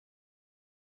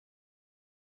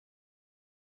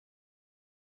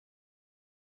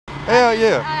Hell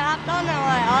yeah. I hopped on there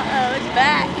like, it's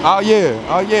back. Oh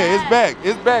yeah, it's back.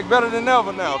 It's back better than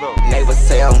ever now though. Neighbors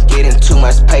say I'm getting too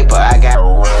much paper. I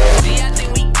got. See, I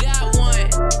think we got one.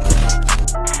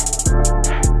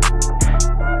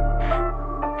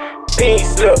 Pink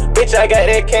slip, bitch, I got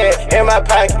that cash in my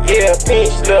pocket, yeah, pink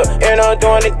slip. And I'm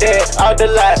doing the dance out the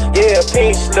lot, yeah,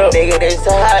 pink slip. Nigga, this a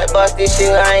hot bus, this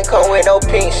shit, I ain't come with no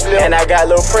pink slip. And I got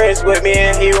little Prince with me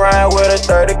and he ride with a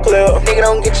 30 clip. Nigga,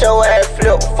 don't get your ass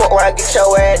flipped, fuck around, get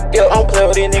your ass dipped. I'm play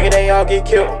with these niggas, they all get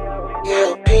killed.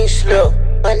 Yeah, pink slip.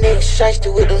 My nigga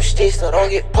shiesty with them sticks, so don't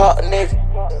get popped,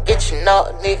 nigga. Get you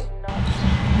knocked, nigga.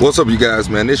 What's up, you guys,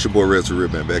 man? It's your boy Real to Real,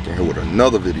 man, back in here with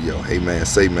another video. Hey man,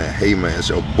 say man, hey man, it's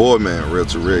your boy man, Real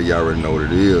to Real. Y'all already know what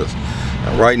it is.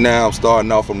 And right now I'm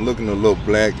starting off, I'm looking a little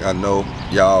black. I know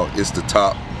y'all, it's the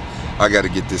top. I gotta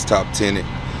get this top tinted.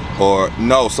 Or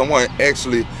no, someone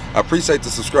actually, I appreciate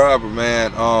the subscriber,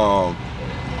 man.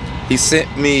 He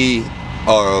sent me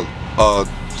a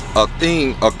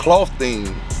cloth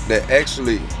thing that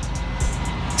actually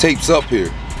tapes up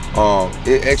here.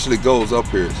 It actually goes up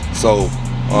here. So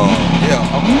yeah,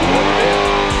 I'm gonna order that.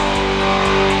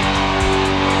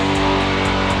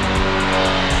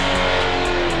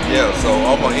 Yeah, so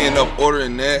I'm gonna end up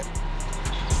ordering that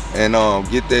and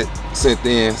get that sent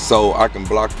in so I can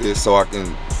block this, so I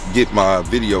can get my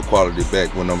video quality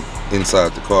back when I'm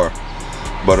inside the car.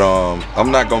 But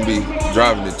I'm not gonna be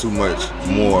driving it too much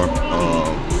more.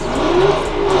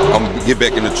 I'm gonna get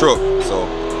back in the truck, so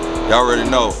y'all already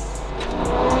know.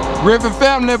 Griffin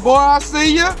family, boy, I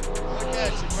see you.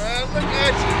 Look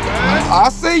at you, man. I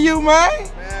see you, man.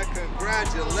 Man,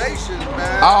 congratulations,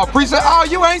 man. Oh, appreciate. Oh,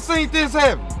 you ain't seen this,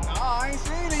 have you? No, I ain't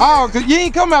seen it. Oh, cause you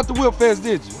ain't come out to Whip Fest,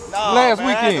 did you? No, last man,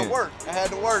 weekend. I had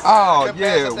to work. Oh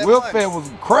yeah, Whip Fest was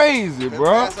crazy,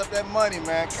 bro. Pass up that money,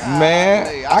 man.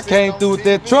 Man, I came through with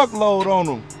that truckload on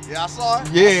them. Yeah, I saw it.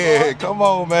 Yeah, come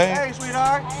on, man. Hey,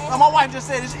 sweetheart. My wife just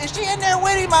said, is she in there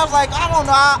with him? I was like, I don't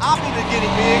know. I'll be the guinea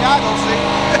pig. I'll go see.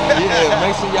 Yeah,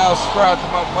 make sure y'all subscribe to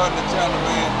my partner channel,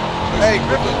 man. Hey,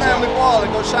 Griffin Family Ball,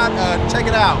 go check it out. Check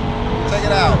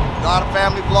it out. A lot of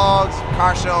family vlogs,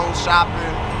 car shows, shopping,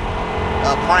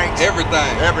 pranks.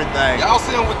 Everything. Everything. Y'all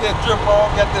see him with that drip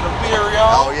on, got that Imperial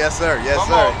on. Oh, yes, sir. Yes,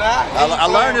 Come sir. on now. I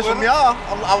learned this from y'all.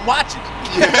 I'm watching.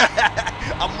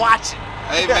 I'm watching.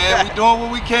 Hey, man, we doing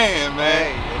what we can,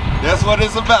 man. Hey, that's what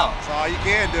it's about. that's all you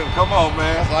can do. Come on,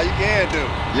 man. That's all you can do.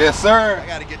 Yes, sir. I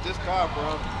gotta get this car,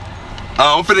 bro.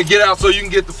 I'm finna get out so you can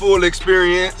get the full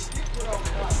experience.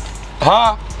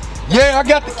 Huh? Yeah, I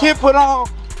got the kit put on.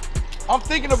 I'm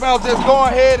thinking about just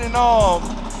going ahead and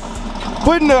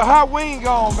putting the high wing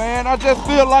on, man. I just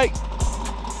feel like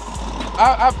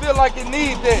I feel like it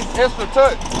needs that extra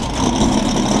touch.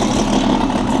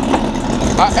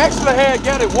 I actually had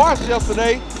got it washed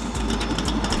yesterday.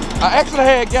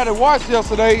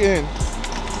 And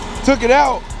took it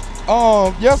out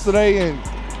yesterday and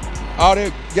all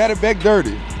that, got it back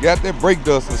dirty. Got that brake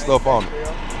dust and stuff on it.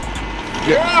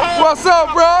 Yeah. What's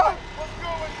up, bro?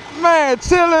 Man,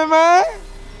 chilling, man.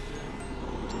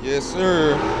 Yes,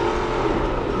 sir.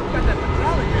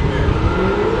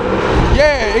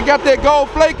 Yeah, it got that gold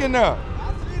flake in there. I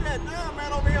see that now,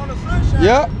 man, over here on the sunshine.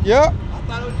 Yep. I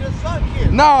thought it was just sun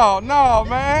kiss. No,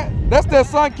 man. That's that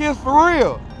sun kiss for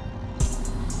real.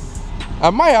 I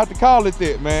might have to call it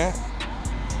that, man.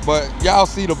 But y'all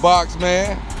see the box,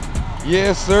 man.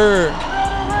 Yes, sir.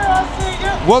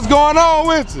 What's going on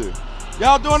with you?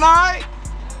 Y'all doing all right?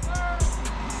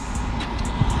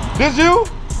 This you?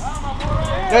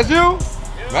 That's you?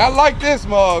 Yeah. Man, I like this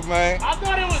mug, man. I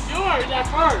thought it was yours at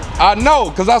first. I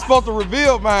know, cause I was supposed to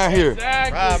reveal mine here.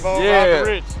 Exactly.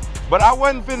 Yeah. But I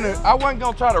wasn't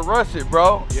gonna try to rush it,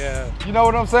 bro. Yeah. You know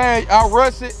what I'm saying? I'll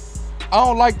rush it. I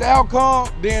don't like the outcome,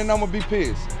 then I'm gonna be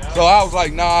pissed. Yeah. So I was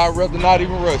like, nah, I'd rather not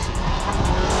even rush it.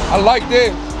 I like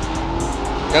this.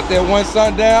 Got that one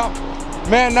sundown.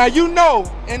 Man, now you know,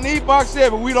 in the E-Box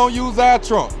Chevy, we don't use our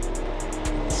trunk.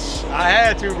 I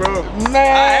had to, bro.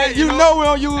 Man, you know we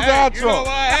don't use our trunk. You know why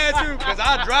I had to? Because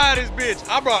I drive this bitch.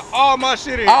 I brought all my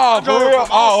shit in. Oh, for real?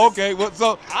 Oh, okay. Well,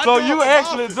 so you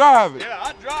actually drive it? Yeah,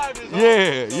 I drive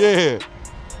this. Yeah.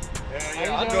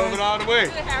 Yeah, I drove it all the way.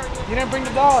 You didn't bring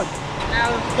the dog.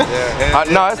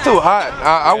 No, it's too hot.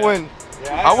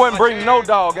 I wouldn't bring no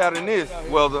dog out in this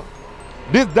weather.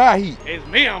 This die heat. It's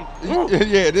me.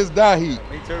 Yeah, this die heat.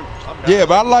 Me too. Yeah,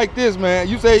 but I like this, man.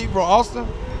 You say you from Austin?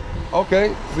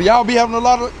 Okay. So y'all be having a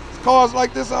lot of cars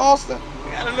like this in Austin?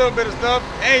 We got a little bit of stuff.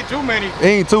 Ain't too many.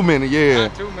 Ain't too many, yeah.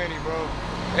 Not too many, bro.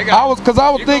 They got, I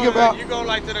was thinking about. You go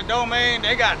like to the Domain,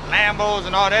 they got Lambos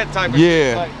and all that type of yeah.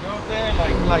 shit. Like, you know what I'm saying?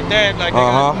 Like that. Like, they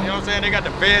got, you know what I'm saying? They got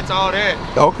the feds, all that.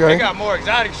 Okay. They got more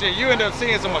exotic shit. You end up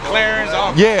seeing some McLarens.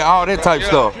 All All that type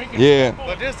stuff. Yeah.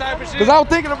 But this type of shit. Cause I was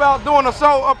thinking about doing a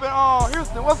show up in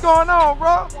Houston. What's going on,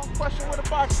 bro? One question with the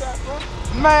box at, bro.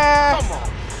 Man, Come on.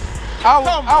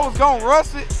 I was gonna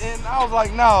rush it, and I was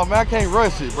like, no, man, I can't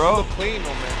rush it, bro. Look clean, though,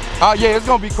 man. Oh yeah, it's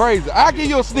gonna be crazy. I'll give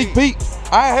you a sneak peek.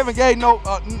 I haven't gave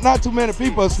not too many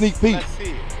people a sneak peek. Let's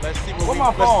see it. Let's see what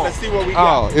my phone? Let's see what we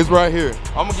got. Oh, it's right here.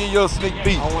 I'm gonna give you a sneak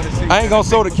peek. I want to see. I ain't gonna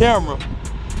show the camera. Go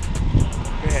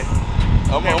ahead.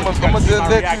 I'm gonna just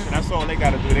let reaction. you. That's all they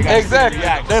gotta do. They gotta Exactly. see the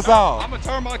reaction. That's all. I'm gonna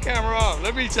turn my camera off.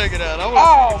 Let me check it out. I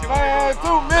Oh wanna man,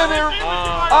 too many.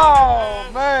 Oh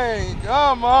man,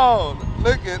 come on.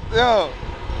 Look at them.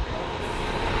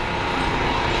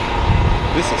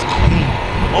 This is clean.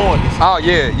 Oh, this is Oh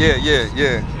yeah.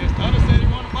 His brother said he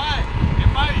wanna buy it. He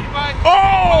might.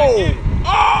 Oh!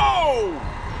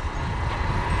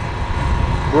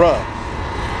 Bruh.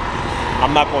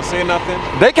 I'm not gonna say nothing.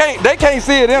 They can't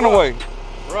see it anyway.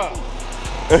 Bruh.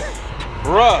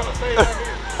 Bruh.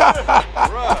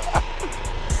 Bruh.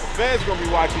 The feds gonna be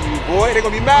watching you, boy. They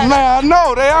gonna be mad. Man, I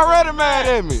know they already mad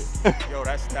at me. Yo,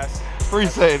 that's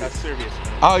Appreciate that's it. serious,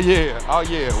 man. Oh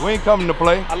yeah. We ain't coming to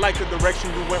play. I like the direction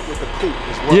you went with the coupe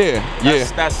as well. Yeah.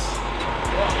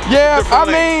 Yeah, I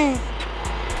mean,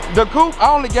 the coupe,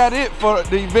 I only got it for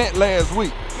the event last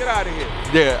week. Get out of here.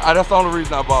 Yeah, that's the only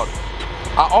reason I bought it.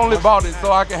 I only bought it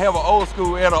so I can have an old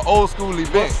school at an old school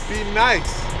event. Must be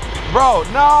nice. Bro,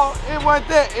 no, it wasn't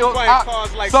that. It was Buying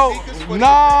cars like sneakers for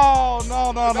no.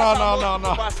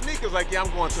 Buy sneakers like, yeah,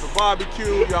 I'm going to the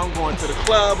barbecue, yeah, I'm going to the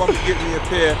club, I'm gonna get me a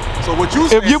pair. So what you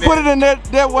saying? If you put it in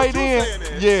that way, then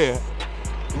yeah.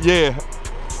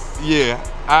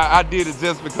 I did it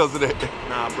just because of that.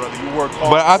 Nah, brother, you work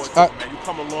hard. But man. You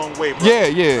come a long way, bro.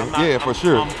 For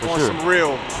sure. I'm on some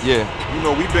real. Yeah. You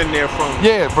know, we've been there from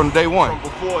day one. From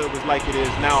before it was like it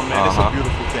is now, man. It's a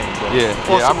beautiful thing, bro. Yeah,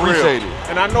 I appreciate it.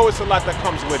 And I know it's a lot that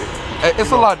comes with it.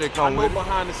 It's a lot that comes with it. I know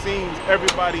behind the scenes,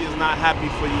 everybody is not happy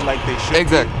for you like they should.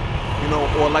 Exactly. You know,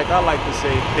 or like I like to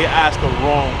say, they ask the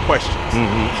wrong questions.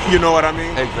 You know what I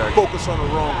mean? Exactly. Focus on the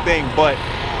wrong thing, but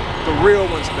the real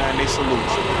ones, man, they salute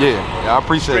you. Yeah, I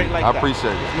appreciate it. Like I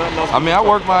appreciate it. I mean, I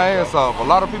work my ass off. A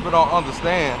lot of people don't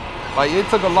understand. Like, it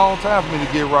took a long time for me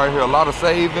to get right here. A lot of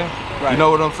saving, you know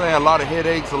what I'm saying? A lot of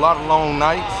headaches, a lot of long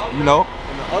nights, you know?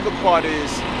 And the other part is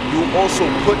you also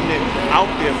putting it out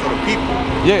there for the people.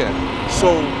 Yeah.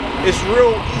 So it's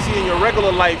real easy in your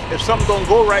regular life. If something don't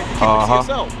go right, you keep it to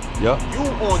yourself. Yep. You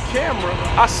on camera,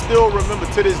 I still remember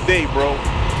to this day, bro.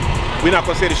 We're not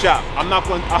gonna say the shop. I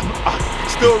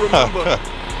still remember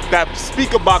that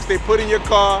speaker box they put in your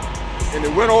car and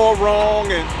it went all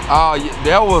wrong and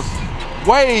that was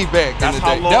way back in the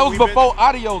day. That was before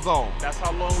Audio Zone. That's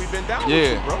how long we've been down with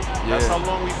you, bro. That's how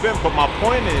long we've been. But my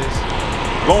point is,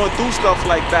 going through stuff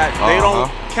like that, they don't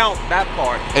count that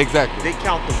part. Exactly. They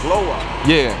count the glow up.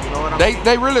 Yeah. You know what I mean?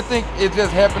 They really think it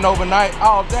just happened overnight.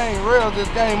 Oh dang, real just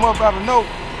came up out of nowhere.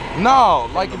 No,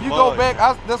 like if you go back,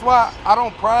 that's why I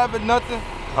don't private nothing.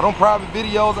 I don't private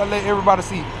videos. I let everybody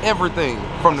see everything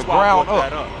from the ground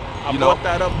up. I brought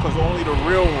that up because only the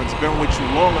real ones been with you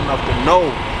long enough to know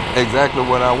exactly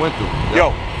what I went through.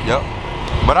 Yep.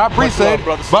 But I appreciate it.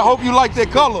 But I hope you like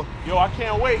that color. Yo, I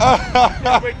can't wait. I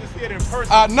can't wait to see it in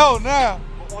person. I know now.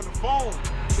 But on the phone.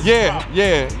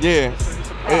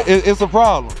 It's a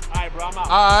problem. All right, bro, I'm out.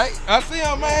 All right, I see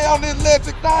him, man, on this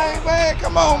electric thing, man.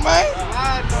 Come on, man.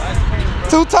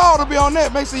 Too tall to be on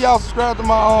that. Make sure y'all subscribe to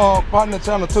my partner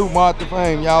channel too, Martha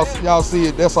Fame. Y'all see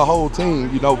it. That's a whole team,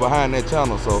 you know, behind that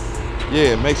channel. So,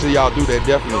 yeah, make sure y'all do that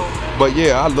definitely. But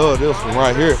yeah, I love this one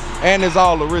right here, and it's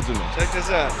all original. Check this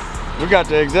out. We got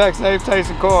the exact same taste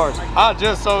in cars. I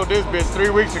just sold this bitch 3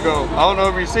 weeks ago. I don't know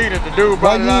if you seen it. The dude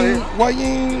brought it out here. Why you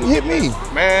ain't hit me?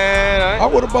 Man, I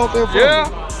would have bought that for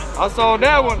you. I sold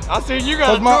that one. I seen you got.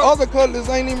 Cause my other colors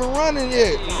ain't even running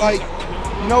yet. Like,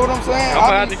 you know what I'm saying? I'm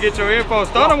gonna have to get your info.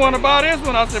 Stunner want to buy this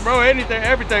one. I said, bro,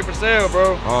 everything for sale,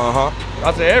 bro.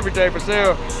 I said, everything for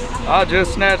sale. I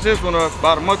just snatched this one up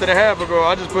about a month and a half ago.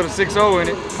 I just put a 6.0 in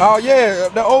it. Oh yeah,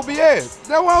 the OBS.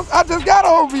 That one, I just got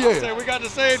an OBS. I said, we got the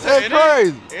same thing. That's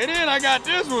crazy. And then I got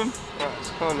this one.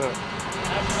 Hold up.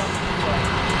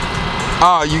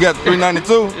 Oh, you got the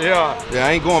 392? Yeah. Yeah,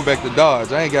 I ain't going back to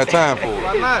Dodge. I ain't got time for it.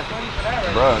 Why not?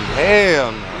 Bro,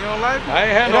 hell no. You don't like it? I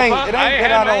ain't had It no ain't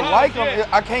that I don't like them.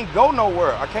 I can't go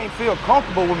nowhere. I can't feel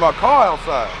comfortable with my car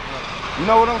outside. You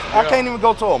know what I'm saying? I can't even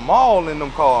go to a mall in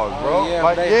them cars, bro.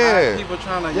 People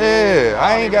trying to.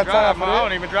 I ain't got time for that. I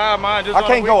don't even drive mine. Just I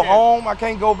can't go home. I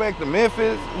can't go back to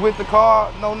Memphis with the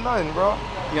car. No, nothing, bro.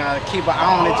 You gotta keep an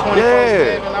eye on it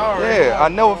 24/7 already. Yeah, I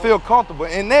never feel comfortable.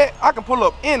 And that, I can pull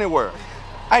up anywhere.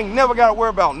 I ain't never gotta worry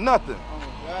about nothing.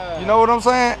 You know what I'm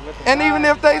saying? And even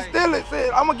if they steal it,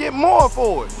 I'm gonna get more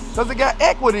for it. Cause it got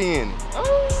equity in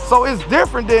it. So it's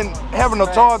different than having a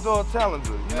Charger or a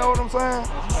Challenger. You know what I'm saying?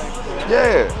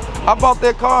 Yeah. I bought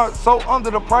that car so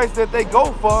under the price that they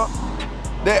go for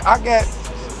that I got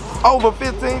over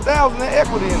 15,000 in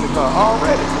equity in the car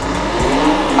already.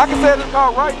 I can sell this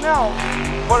car right now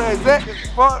for the exact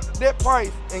for that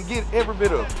price and get every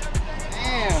bit of it.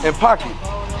 Damn. In pocket.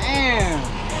 Damn.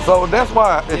 So that's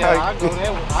why. Yeah,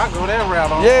 I go that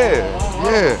route on. Yeah. Oh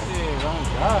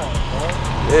God,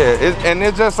 bro. Yeah. And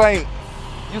it just ain't.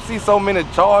 You see so many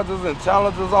Chargers and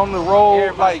Challengers on the road,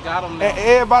 Everybody like, got them now. and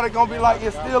everybody gonna be like,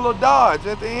 it's still a Dodge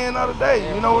at the end of the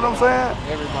day. You know what I'm saying?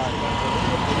 Everybody.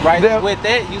 Right Then, with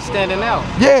that, you standing out.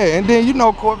 yeah, and then you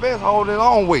know Corvettes hold their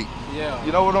own weight. Yeah.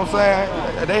 You know what I'm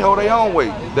saying? They hold their own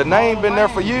weight. The name been there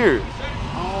for years.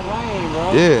 On lane,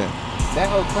 bro. Yeah. That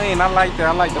whole clean, I like that.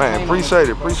 I like the Man, clean appreciate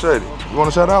it, appreciate it. You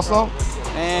wanna shout out something?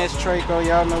 And it's Traco,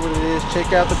 y'all know what it is.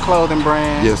 Check out the clothing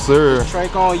brand. Yes, sir.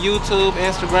 Traco on YouTube,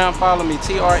 Instagram, follow me,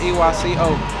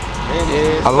 TREYCO.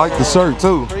 I like the shirt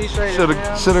too. Appreciate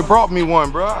it, Should have brought me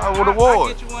one, bro. I would have I'll wore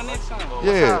it. get you one next time.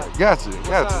 Yeah, got you.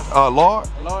 Lord.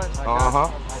 Lord, I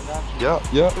got Yep,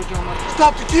 yep.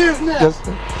 Stop the kids now. Just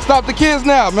stop the kids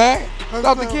now, man.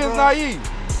 Stop the kids naive.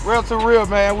 Real to real,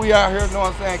 man. We out here, know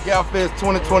what I'm saying? Gal Fest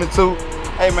 2022.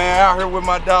 Hey, man, out here with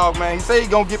my dog, man. He say he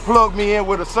gonna plug me in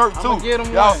with a shirt too.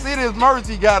 Y'all see this merch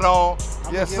he got on?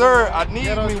 Yes, sir. I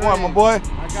need me one, my boy.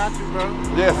 I got you, bro.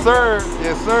 Yes, sir.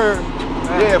 Yes, sir.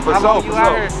 Yeah, for sure, for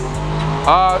sure.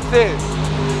 Shit,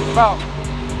 about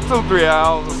 2-3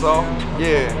 hours or so.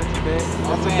 Yeah.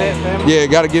 That's a bet, family. Yeah,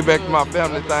 gotta get back to my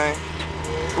family thing.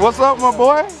 What's up, my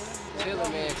boy?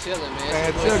 Chillin', man, chillin',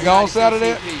 man. Man, chill. Go on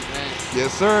Saturday.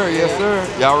 Yes, sir. Yes, sir.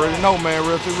 Y'all already know, man.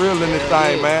 Real to real in this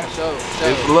thing, man. It's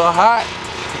a little hot.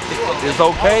 It's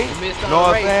okay. You know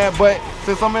what I'm saying? But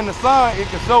since I'm in the sun, it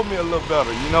can show me a little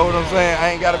better. You know what I'm saying? I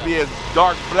ain't gotta be as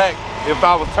dark black if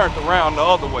I was turned around the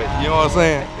other way. You know what I'm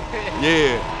saying?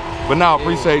 Yeah. But now,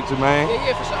 appreciate you, man.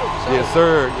 Yeah, for sure, for sure. Yes,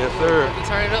 sir. Yes, sir. We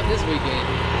turn it up this weekend.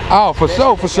 Oh, for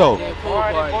sure, for sure.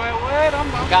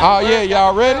 Oh, yeah,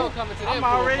 y'all ready? I'm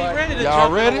already ready to Y'all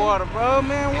jump ready? in the water, bro,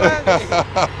 man. What?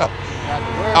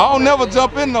 I don't never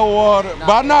jump in no water,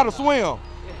 but I know how to swim.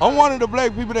 I'm one of the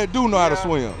black people that do know how to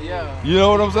swim. Yeah. You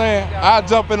know what I'm saying? I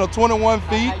jump in a 21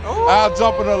 feet. I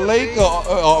jump in a lake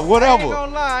or whatever. I ain't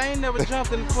gonna lie, I ain't never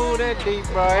jumped in the pool that deep,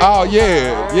 bro. Oh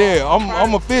yeah, yeah.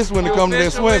 I'm a fish when it comes to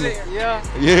that swimming. Yeah.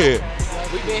 Yeah.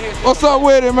 We been here. What's up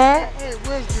with it, man? Hey,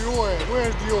 where's Dior at?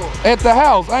 Where's Dior? At the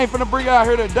house. I ain't finna bring out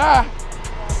here to die.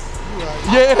 You right.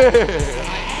 Yeah.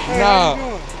 Hey, Nah. how you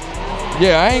doing?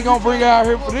 Yeah, I ain't gonna bring out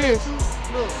here for this.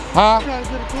 Look, Huh? you trying to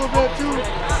get a Corvette too?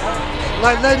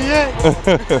 Like Lady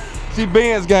A? She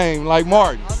Ben's game, like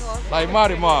Martin. Like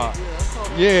Marty Ma.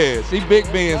 Yeah, she big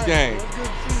Ben's game. It's good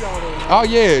to see y'all though. Oh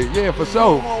yeah, yeah, for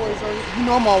sure. I'm always on you. You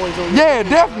know I'm always on you. Yeah,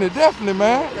 definitely,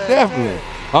 man. Definitely.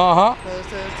 Uh-huh. Fast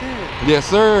 10. Yes,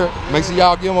 sir. Make sure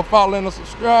y'all give them a follow and a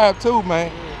subscribe too,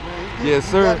 man. Yes,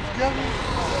 sir.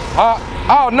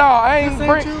 Oh no, I ain't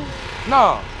bring.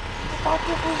 No.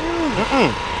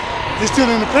 They still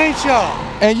in the paint shop.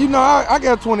 And you know, I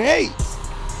got 28.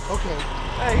 Okay.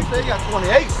 Hey, he said he got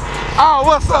 28. Oh,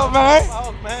 what's up, man?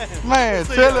 Oh, man. Man,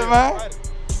 chillin', man.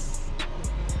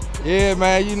 Yeah,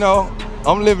 man, you know,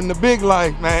 I'm living the big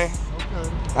life, man. Okay.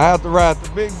 I have to ride the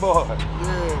big boy.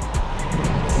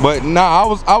 Yeah. But nah, I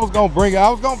was gonna bring my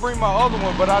other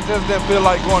one, but I just didn't feel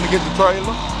like going to get the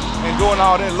trailer and doing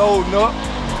all that loading up.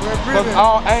 Cause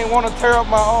I ain't want to tear up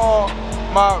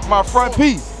my front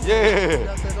piece.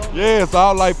 Yeah. Yeah, so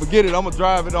I was like, forget it, I'm gonna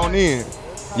drive it on in.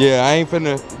 Yeah, I ain't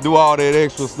finna do all that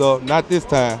extra stuff, not this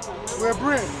time. Where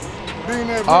Brent? Being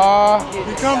there, Brent.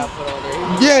 He coming?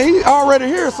 Yeah, he already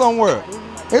here somewhere.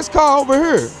 His car over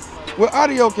here with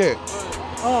Audio Cat.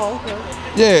 Oh, okay.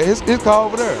 Yeah, his car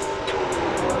over there.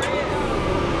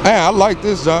 Man, I like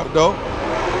this jump though.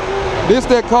 This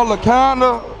that color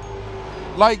kinda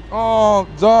like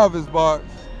Jarvis box.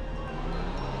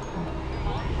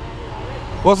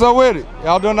 What's up with it?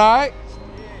 Y'all doing all right?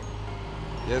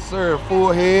 Yes, sir.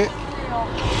 Full head.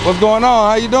 What's going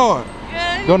on? How you doing?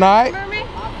 Good. Doing all right? Remember me?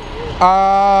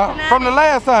 From the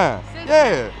last time.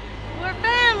 Yeah. We're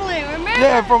family, remember?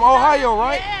 Yeah, from Ohio,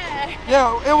 right? Yeah.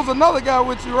 Yeah, it was another guy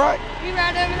with you, right? You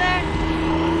right over there?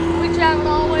 We traveled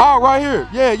all the way. Oh, right here.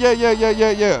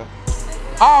 Yeah.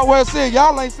 I always said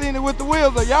y'all ain't seen it with the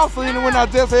wheels, or y'all seen it when I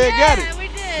just had got it. Yeah, we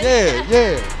did.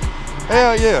 Yeah.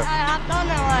 Hell yeah. I hopped on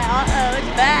that uh-oh,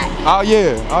 it's back. Oh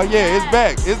yeah, it's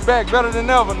back. It's back better than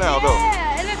ever now, though.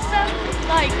 Yeah, and it's so,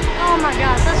 like, oh my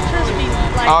gosh, that's crispy.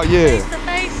 Like, Oh, yeah. face to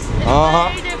face. It's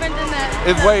way different than that.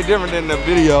 It's way different than the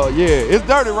video. Yeah, it's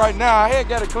dirty right now. I had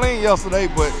got it clean yesterday,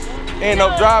 but ended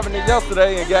up driving it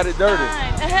yesterday and got it dirty.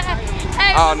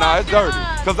 Hey, Oh no, it's dirty.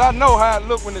 Cause I know how it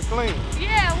look when it's clean.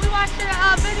 Yeah, we watched your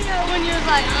video when you was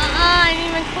like, I ain't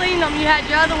even cleaned them. You had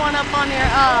your other one up on your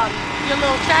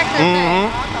little tractor thing.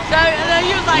 So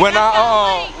you was like,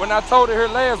 When I towed it here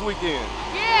last weekend.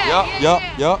 Yeah.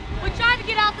 We tried to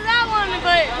get out to that one,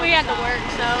 but we had to work,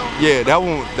 so. Yeah, that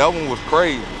one was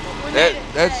crazy.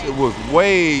 That shit was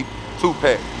way too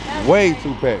packed. Way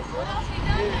too packed.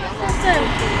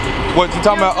 What you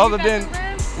talking about other than?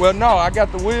 Well, no, I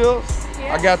got the wheels.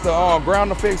 I got the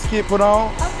ground effects kit put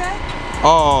on. Okay.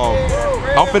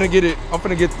 I'm finna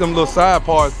get them little side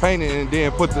parts painted and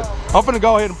then I'm finna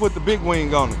go ahead and put the big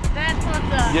wing on it. That's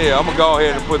what's up. Yeah, I'm gonna go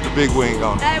ahead and put the big wing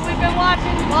on it. Hey, we've been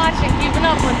watching, keeping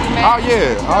up with you, man. Oh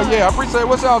yeah, I appreciate it.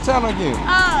 What's y'all channel again?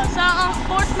 So on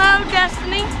Sports Mode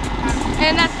Destiny,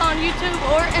 and that's on YouTube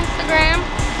or Instagram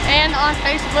and on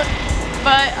Facebook.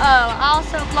 But I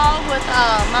also vlog with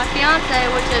my fiance,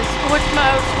 which is Sports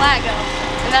Mode Swaggo.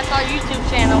 And that's our YouTube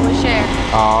channel we share.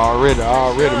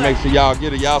 Already. Make sure y'all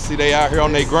get it. Y'all see they out here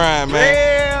on their grind,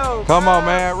 man. Come on,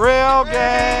 man. Real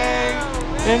gang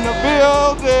in the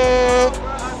building.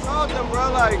 I told them,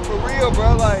 bro, like, for real,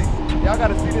 bro, like, y'all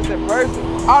gotta see this in person.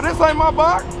 Oh, this ain't my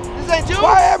box? This ain't you?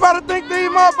 Why everybody think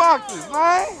these my boxes,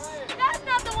 man? That's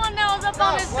not the one that was up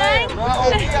on this thing.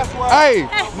 Hey,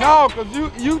 no, cause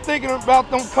you thinking about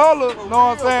them colors,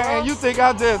 know what I'm saying? And you think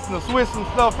I just switch some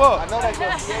stuff up. I know that's your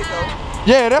C8 though.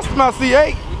 Yeah, that's my C8.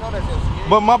 We know that's your C8.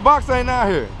 But my box ain't out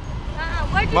here.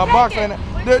 Where'd you My take box it? ain't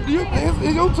it's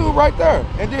YouTube right there.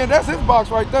 And then that's his box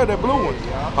right there, that blue one.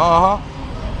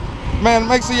 Man,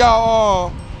 make sure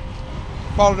y'all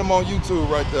follow them on YouTube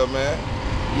right there, man.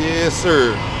 Yes,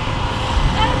 sir.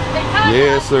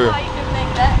 Yes, sir.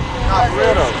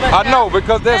 I know,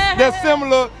 because that's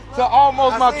similar to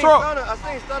almost my truck. I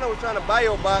seen Stunner was trying to buy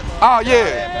your box. Oh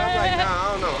yeah. But I'm like, nah,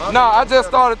 I don't know. No, I just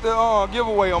started the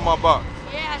giveaway on my box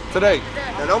today.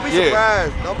 Now, don't be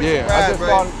surprised. Don't be surprised, I just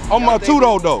started on my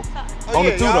two-door though. On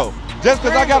the two-door. Just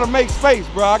cause I gotta make space,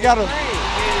 bro. I got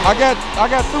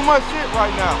too much shit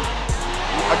right now.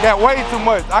 I got way too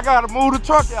much. I gotta move the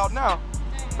truck out now.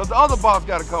 Cause the other box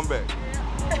gotta come back.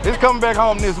 It's coming back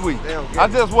home this week. I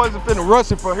just wasn't finna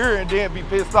rush it for here and then be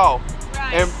pissed off.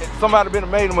 And somebody been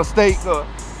made a mistake.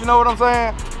 You know what I'm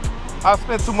saying? I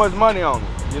spent too much money on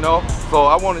it, you know? So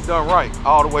I want it done right,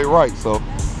 all the way right. So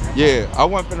yeah, I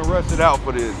wasn't finna rush it out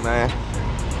for this, man.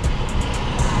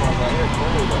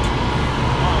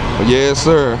 But yes,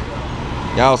 sir.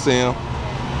 Y'all see him.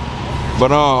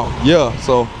 But yeah,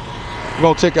 so we're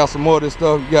gonna check out some more of this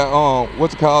stuff. You got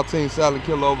what's it called, Team Salad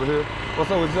Killer over here. What's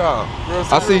up with y'all?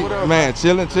 I see, man,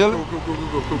 chilling.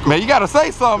 Man, you gotta say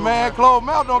something, man. Closed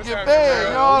mouth don't get fed,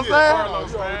 you know what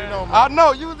I'm saying? I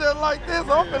know, you just like this,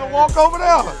 I'm finna walk over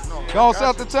there. Go on,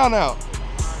 shout the channel out.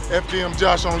 FDM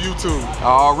Josh on YouTube.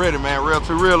 Already, man, Real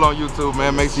to Real on YouTube,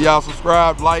 man. Make sure y'all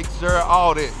subscribe, like, share,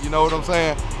 all that, you know what I'm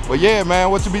saying? But yeah, man,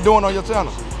 what you be doing on your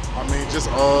channel? I mean, just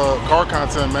car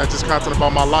content, man. Just content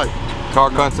about my life. Car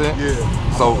content? Yeah.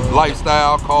 So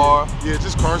lifestyle, car? Yeah,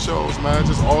 just car shows, man.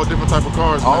 Just all different type of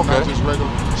cars, man. Okay. Not just regular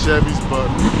Chevys, but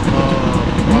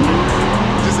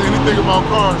just anything about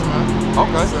cars, man.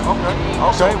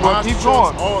 Okay. Well, keep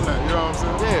going. All that, you know what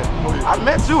I'm saying? Yeah. I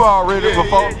met you already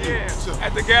before.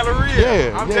 At the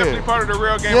Galleria. Yeah. I'm definitely part of the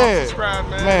Real Game. I'm subscribed,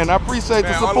 man. Man, I appreciate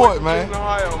the support, man. In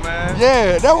Ohio, man.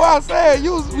 Yeah, that's why I said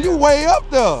you way up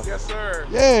there. Yes, sir.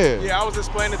 Yeah. Yeah, I was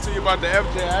explaining to you about the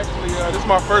FJ. Actually, this is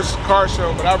my first car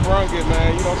show, but I brung it,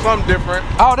 man. You know, something different.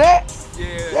 Oh, that?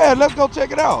 Yeah. Yeah, let's go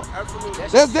check it out. Absolutely.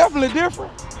 That's definitely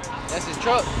different. That's his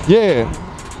truck. Yeah,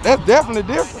 that's definitely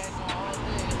different.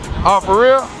 Oh, for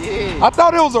real? Yeah. I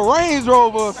thought it was a Range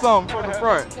Rover or something from the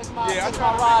front. Yeah, I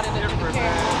try to ride in the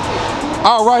camera.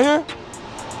 Oh, right here?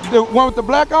 The one with the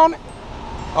black on it?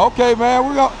 Okay, man,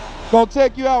 we're gonna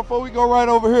check you out before we go right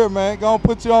over here, man. Gonna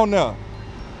put you on there.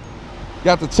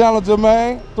 Got the Challenger,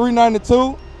 man,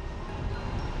 392.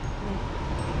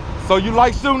 So you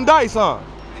like shooting dice, huh?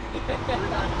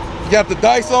 You got the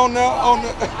dice on there?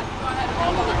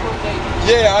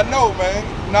 Yeah, I know, man.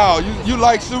 No, you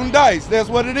like shooting dice. That's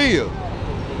what it is.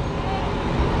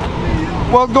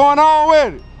 What's going on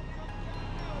with it?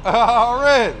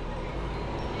 Already.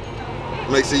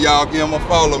 Make sure y'all give him a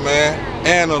follow, man.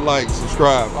 And a like,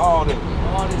 subscribe. All that.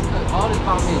 All this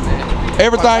by me, man.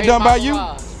 Everything right done by you?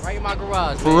 Right in my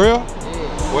garage. For real?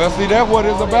 Yeah. Well, see, that's what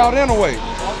it's about anyway.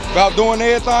 About doing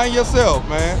everything yourself,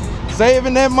 man.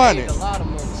 saving that money. Saved a lot of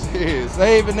money. Yeah,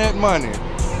 saving that money.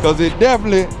 Cause it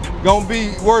definitely gonna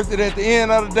be worth it at the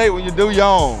end of the day when you do your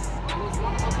own.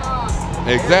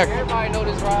 Exactly. Everybody know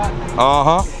this ride.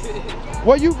 Uh-huh.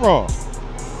 Where you from?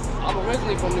 I'm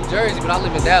originally from New Jersey, but I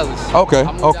live in Dallas. Okay,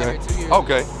 I moved okay, out here 2 years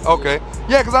okay, ago. okay.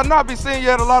 Yeah, cause I know I be seeing you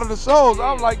at a lot of the shows.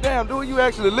 I was like, damn, dude, you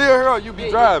actually live here or you be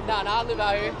driving? Nah, I live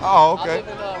out here. Oh, okay.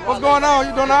 What's going on?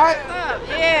 You doing all right?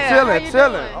 Yeah. Chilling,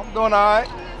 chilling. I'm doing all right.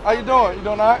 How you doing? You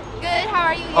doing all right? Good. How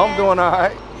are you? I'm doing all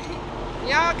right.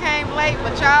 Y'all came late,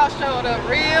 but y'all showed up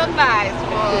real nice,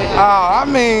 boy. I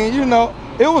mean, you know,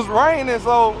 it was raining,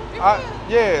 so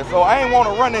so I ain't want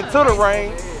to run into the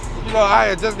rain. You know, I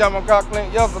had just got my car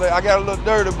cleaned yesterday. I got a little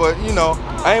dirty, but you know,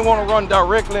 I ain't want to run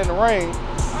directly in the rain.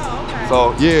 Oh, okay.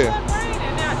 So yeah. It's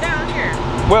raining down here.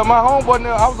 Well, my homeboy,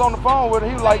 I was on the phone with him.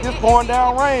 He was like, "This pouring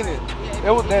down raining."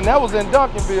 And that was in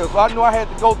Duncanville, so I knew I had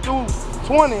to go through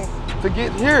 20 to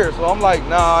get here. So I'm like,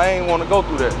 nah, I ain't want to go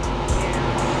through that.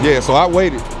 Yeah, so I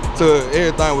waited till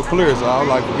everything was clear. So I was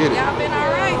like, forget it. Y'all been all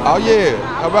right? Oh yeah.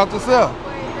 How about yourself?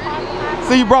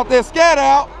 See, you brought that scat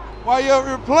out while you over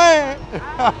here playing.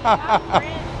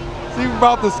 See, you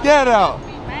brought the scat out.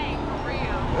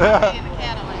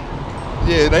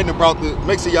 Yeah, they done brought the.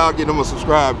 Make sure y'all get them a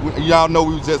subscribe. Y'all know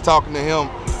we was just talking to him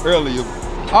earlier.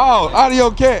 Oh, audio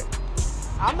cat.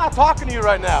 I'm not talking to you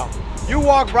right now. You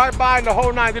walked right by and the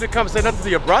whole night didn't come say nothing to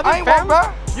your brother. I ain't walked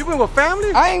by. You been with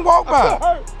family? I ain't walked by.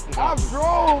 I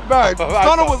drove back. The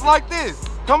tunnel was like this.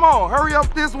 Come on, hurry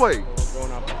up this way.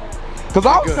 Cause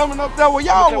I was coming up there where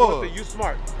y'all was. You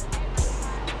smart.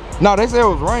 No, they said it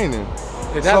was raining.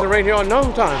 It hasn't rained here on no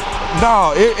time.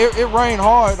 No, it rained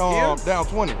hard down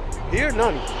 20. Here,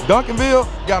 none. Duncanville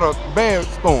got a bad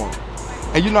storm.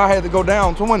 And you know I had to go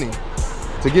down 20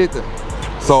 to get there.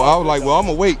 So I was like, well, I'm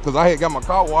gonna wait because I had got my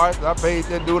car washed. I paid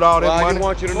that dude all that money. I didn't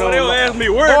want you to know. Boy, they would ask me,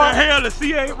 where the hell the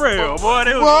C8 rail? Boy,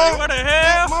 they was like, what the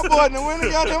hell? My boy done went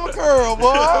and got them a curl,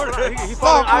 boy.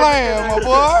 Stop playing, my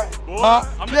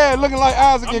boy. Yeah, looking like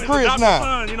Isaac and Chris now.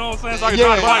 Son, you know what I'm saying? So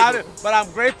yeah, but I'm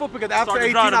grateful because after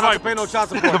 18, I don't have to pay no child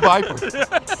support. The Viper.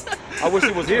 I wish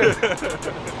it was here.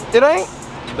 It ain't?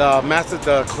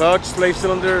 The clutch slave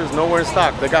cylinder is nowhere in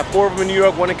stock. They got 4 of them in New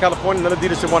York, 1 in California. None of the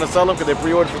dealers want to sell them because they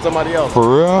pre-ordered for somebody else.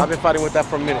 For real? I've been fighting with that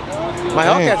for a minute. My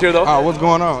Hellcat's here though. Oh, what's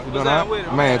going on? You doing all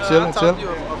right? Man, chilling. I talked to you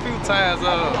a few times.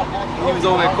 He was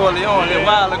over at Corleone a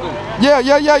while ago.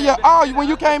 Yeah. Oh, when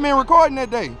you came in recording that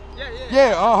day.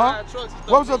 Yeah,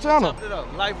 What was your channel?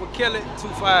 Life with Kelly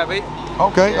 258.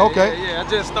 Okay. Yeah, I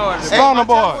just started. Stunner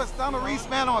boy. Stunner Reese,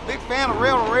 man. I'm a big fan of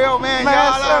Real, man.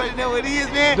 Y'all already know what it is,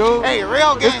 man. Dude, hey,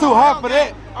 Real gang. It's too hot for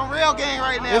that. I'm Real gang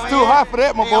right now. It's too hot for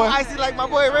that, my boy. I'm icy like my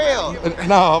boy Real.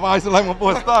 No, I'm icy like my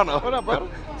boy Stunner. What up, brother?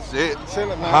 Shit.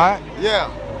 Chilling, man. Hot? Yeah.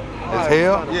 It's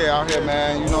hell? Yeah, out here,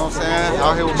 man. You know what I'm saying?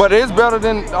 Out here. But it's better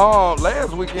than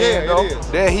last weekend, though. It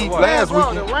is. That heat last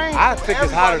weekend. I think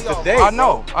it's hotter today. I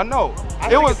know.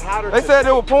 It was. They said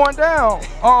it was pouring down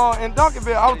in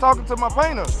Duncanville. I was talking to my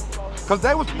painter. Cause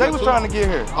they was trying to get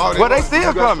here. Well, they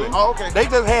still coming. Oh, okay. They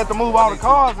just had to move all the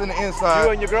cars in the inside.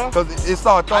 You and your girl? Cause it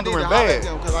started thundering bad.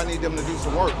 Because I need them to do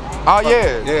some work. Oh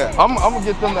yeah. I'm gonna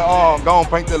get them to go and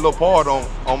paint that little part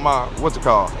on my what's it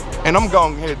called, and I'm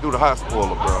going ahead and do the high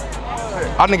spoiler, bro.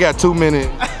 I done got too many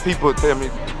people tell me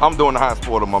I'm doing the high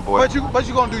spoiler, my boy. But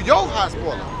you gonna do your high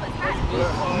spoiler?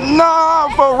 Nah,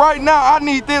 for right now I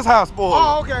need this high spoiler.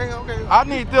 Oh, okay. I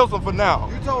need this one for now.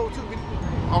 You told two.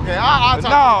 Okay, I'll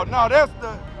talk. No, that's the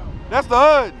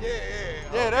hood.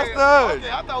 Yeah, that's the hood.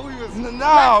 Okay, I thought we was.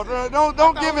 No,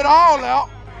 don't give it all out.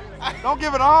 Don't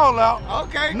give it all out.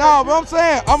 Okay. No, but I'm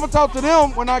saying I'm gonna talk to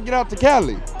them when I get out to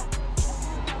Cali.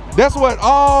 That's what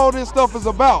all this stuff is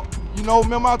about. You know,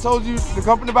 remember I told you the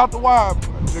company about the wire,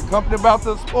 the company about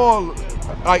the spoiler,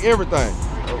 like everything.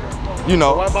 You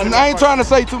know, and I ain't trying to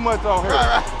say too much on here.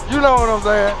 You know what I'm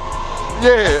saying?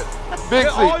 Yeah. Big C.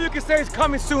 All you can say is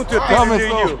coming soon to a Coming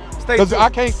theater soon. near you. Stay Cause tuned. I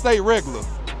can't stay regular.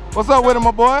 What's up with him,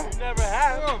 my boy? Never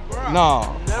have.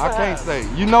 No, I can't stay.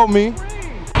 You know me.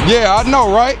 Yeah, I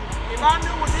know, right? If I knew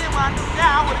what then, I knew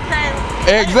now, I would have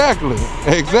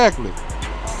came. Exactly.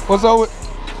 What's up with?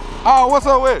 Oh, what's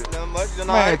up with it? Nothing much.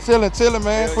 Man, chilling,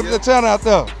 man. Put the channel out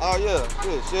there. Oh yeah,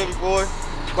 good. Chevy boy.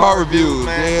 Car reviews,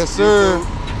 man. Yes, sir.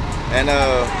 And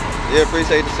yeah,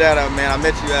 appreciate the shout out, man. I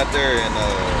met you out there in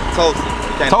Tulsa.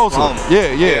 Tulsa.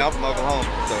 Yeah. Yeah, I'm from Oklahoma.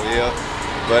 So yeah.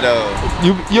 But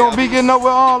you don't be getting up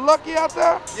with Lucky out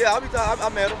there? Yeah, I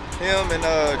met him. Him and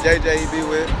JJ he be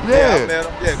with. Yeah. I met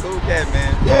him. Yeah, cool cat,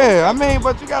 man. Yeah, I mean,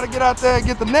 but you gotta get out there and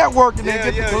get the networking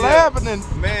and get the collabing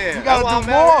and man, you gotta do out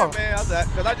more. here, man.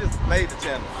 Cause I just made the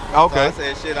channel. Okay. So I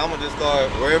said, shit, I'm gonna just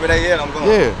start wherever they at. I'm going.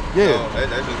 Yeah, yeah. So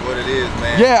that's just what it is,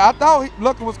 man. Yeah, I thought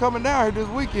Lucky was coming down here this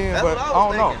weekend, That's but what I I don't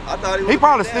was know. thinking. I thought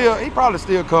he probably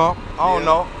still come. I don't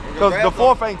know. Because the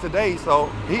 4th ain't today, so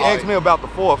he asked me about the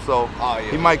 4th, so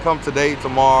he might come today,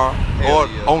 tomorrow, or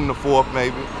on the 4th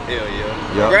maybe. Hell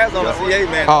yeah. Congrats on the CA,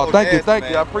 man. Oh, thank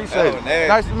you. I appreciate it.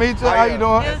 Nice to meet you. How you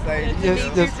doing?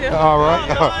 Yes. All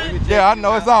right. Yeah, I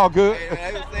know. It's all good. Hey,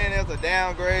 man, they were saying that's a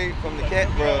downgrade from the cat,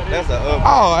 bro. That's a upgrade.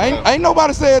 Oh, ain't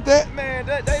nobody said that. Man,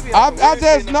 they be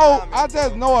I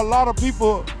just know a lot of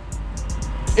people.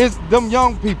 It's them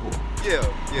young people.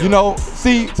 Yeah. You know,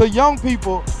 see, to young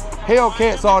people,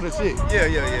 Hellcats all the shit. Yeah.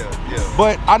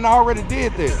 But I done already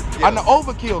did that. I done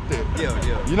overkilled that.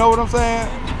 Yeah. You know what I'm saying?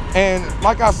 And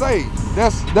like I say,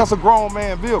 that's a grown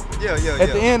man vehicle. Yeah.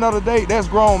 At the end of the day, that's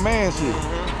grown man shit.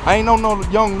 I ain't no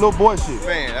young little boy shit.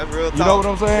 Man, that's real talk. You know what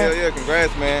I'm saying? Yeah,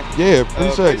 congrats, man. Yeah,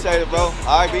 appreciate it, bro. All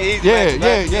right, be easy, man.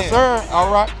 Yeah, yes, sir. All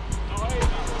right.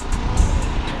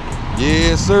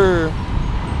 Yes, sir.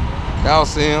 Y'all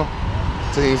see him.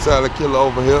 Team Silent Killer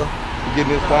over here. He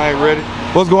getting this thing ready.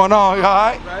 What's going on? You all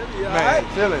right? Man,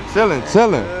 chilling. We just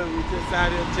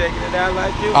out here checking it out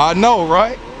like you. I know,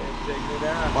 right? Checking it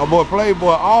out. My boy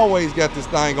Playboy always got this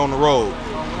thing on the road.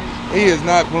 He is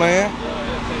not playing.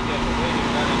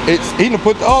 He done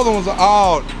put the other ones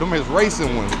on. Them his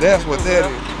racing ones. That's what that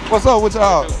is. What's up with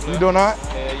y'all? You doing all right?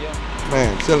 Yeah.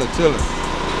 Man, chilling.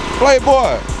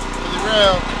 Playboy.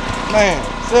 Man,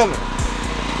 chilling.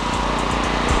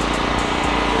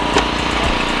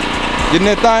 Getting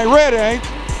that thing ready, ain't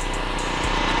you?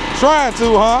 Trying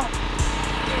to, huh?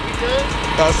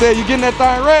 I said you getting that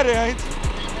thing ready, ain't you?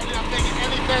 I'm taking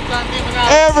any bets on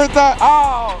demonology. Everything.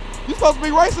 Oh, you supposed to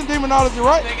be racing demonology,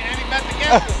 right? I'm taking any bets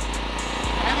against them.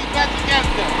 Any bets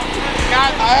against them.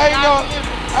 I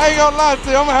ain't gonna lie to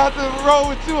you. I'm gonna have to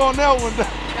roll with you on that one.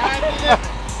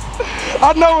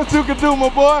 I know what you can do,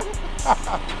 my boy.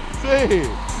 See.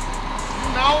 You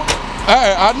know?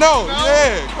 Hey, I know.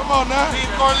 Yeah. Come on now. Team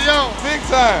Corleone. Big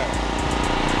time.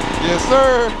 Yes,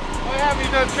 sir. Oh yeah, we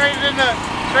done traded in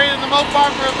the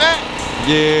Mopar for a vet.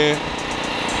 Yeah.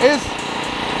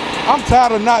 I'm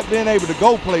tired of not being able to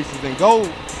go places and go.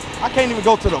 I can't even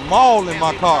go to the mall in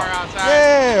my car.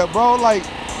 Yeah, bro. Like,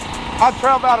 I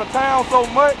travel out of town so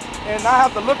much and I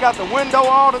have to look out the window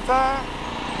all the time.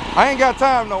 I ain't got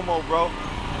time no more, bro.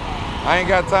 I ain't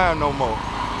got time no more.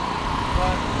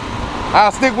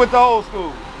 I'll stick with the old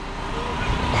school.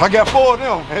 I got 4 of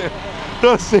them.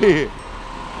 That's it.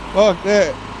 Fuck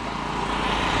that.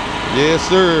 Yes,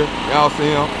 sir. Y'all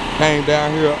see him. Came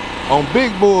down here on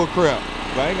big bull crap.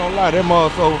 But I ain't gonna lie, that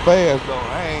mother's so fast though.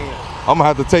 I'm gonna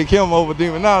have to take him over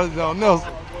demonology on this.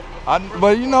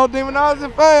 But you know, demonology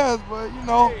fast, but you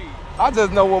know, I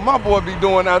just know what my boy be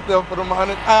doing out there for them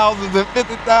 100,000s and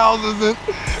 50,000s and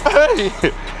hey,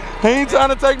 he ain't trying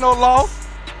to take no loss.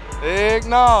 Heck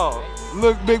no.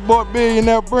 Look, big boy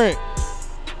billionaire Brent.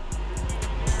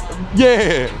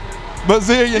 Yeah.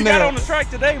 Bazillionaire. He got on the track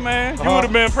today, man. You would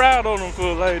have been proud of him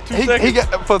for like 2 seconds. He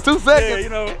got for 2 seconds, yeah, you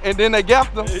know. And then they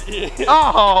gapped him. Yeah.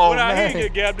 Oh, man. He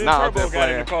didn't get gapped. This turbo got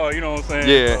in the car, you know what I'm saying?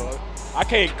 Yeah. So I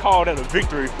can't call that a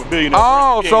victory for billionaire.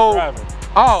 Oh,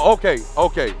 okay.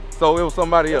 So it was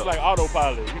somebody else. It's like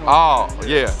autopilot, you know. Oh,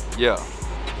 yeah.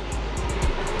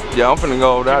 Yeah, I'm finna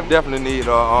go. I definitely need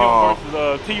him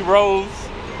versus T Rose.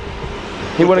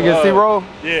 He went against T Rose?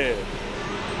 Yeah.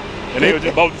 And they were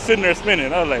just both sitting there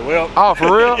spinning. I was like, well. Oh,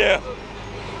 for real? Yeah.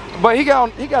 But he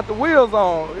got the wheels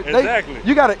on. Exactly.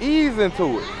 You got to ease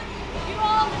into it.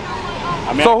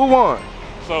 I mean, so who won?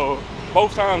 So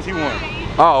both times he won.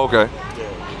 Oh, okay.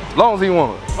 Yeah. As long as he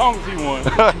won. As long as he won.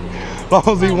 As long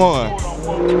as he won.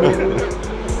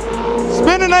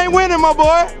 Spinning ain't winning, my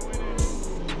boy.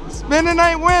 Spinning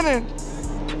ain't winning.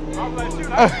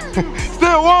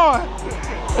 Still won.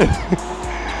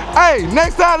 Hey,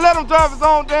 next time let him drive his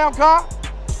own damn car.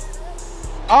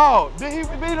 Oh, did he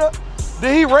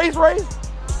race? Brent?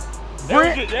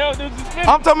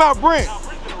 I'm talking about Brent.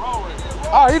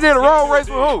 Oh, he did a road race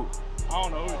with who? I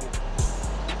don't know who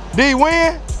did. Did he win?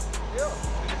 Yeah.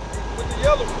 With the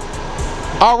yellow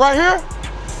one. Oh, right here?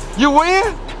 You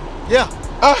win? Yeah.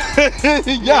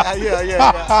 Yeah.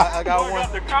 I got one.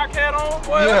 Got the cock hat on,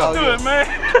 boy. Yeah. Let's do it, man.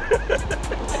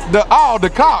 The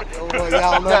cock.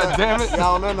 Y'all know damn it.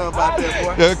 Y'all know nothing about that,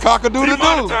 boy. The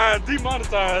cock-a-doodle-doo.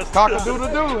 Demonetized.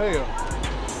 Cock-a-doodle-doo, hell.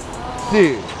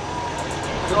 Shit.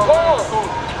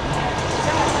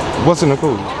 What's in the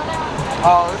cooler?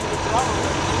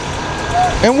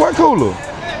 And what cooler?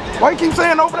 Why you keep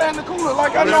saying over there in the cooler?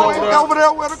 Like I know ain't over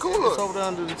there where the cooler. It's over there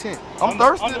under the tent. I'm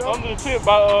thirsty. Under the tent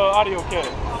by Audio Cat.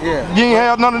 Yeah. You ain't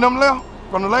have none of them left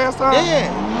from the last time?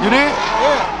 Yeah. You did?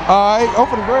 Yeah. All right, I'm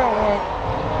finna grab one.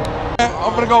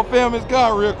 I'm finna go film his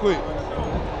car real quick.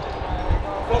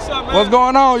 What's up, man? What's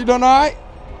going on? You doing all right?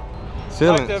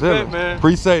 Chilling, that chilling. fit, man.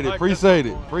 Appreciate it, Like appreciate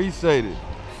it, appreciate it.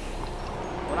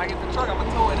 When I get the truck, I'm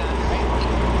gonna tow it down.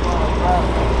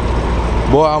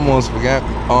 Boy, I almost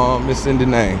forgot Miss Cindy's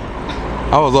name.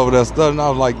 I was over there studying. I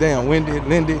was like, damn,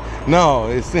 Lindy. No,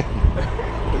 it's Cindy.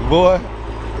 Boy,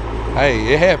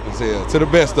 hey, it happens here to the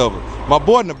best of us. My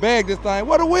boy in the bag this time.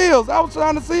 What the wheels? I was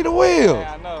trying to see the wheels.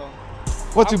 Yeah, I know.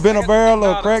 What, you been a barrel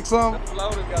or crack something? The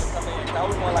floater's gotta come in. That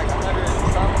was more like 100 and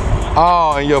something.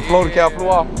 Oh, and your floating cap flew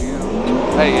off?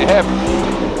 Hey, it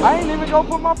happened. I ain't even gonna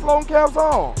put my floating caps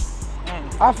on.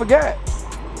 I forgot.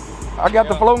 I got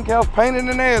the floating caps painted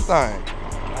and everything.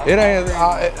 It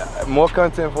ain't more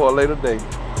content for a later day.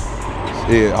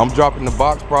 Yeah, I'm dropping the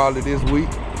box probably this week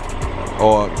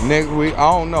or next week.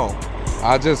 I don't know.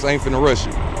 I just ain't finna rush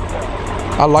it.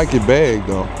 I like your bag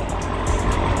though.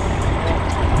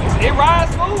 It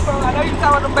rides smooth, bro. I know you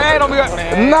talking about the bag on me.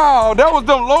 Man. No, that was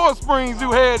them lower springs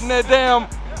you had in that damn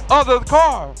other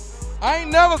car. I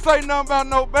ain't never say nothing about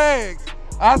no bags.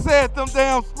 I said them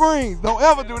damn springs. Don't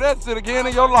ever do that shit again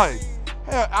in your life.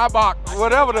 Hell, iBox,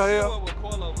 whatever the hell.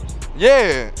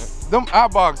 Yeah, them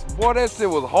iBox, boy, that shit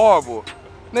was horrible.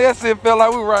 That shit felt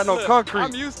like we were riding on concrete.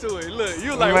 I'm used to it. Look,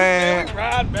 you like, man, we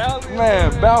ride, bouncing.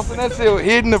 Man, bouncing, that shit was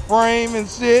hitting the frame and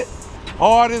shit.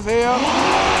 Hard as hell.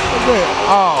 What's that?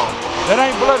 Oh, that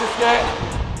ain't bloody scat.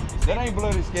 That ain't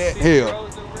bloody scat. Hell.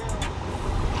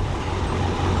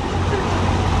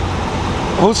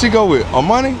 Who she go with?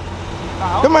 Money?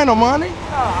 Them ain't no money. No,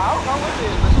 I don't know what it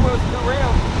is, but she wants to do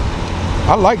real.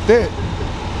 I like that.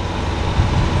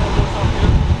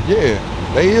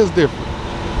 Yeah, they is different.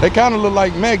 They kind of look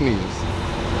like magnets.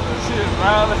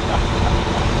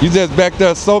 You just back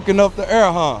there soaking up the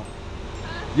air, huh?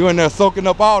 You in there soaking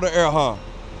up all the air, huh?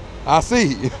 I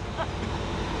see.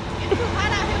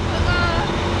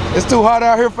 It's too hot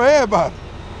out here for everybody.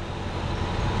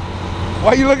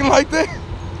 Why you looking like that?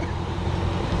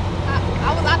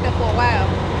 I was out there for a while.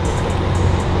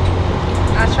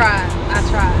 I tried.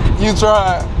 You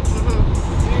tried?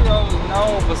 Zero's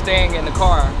known for staying in the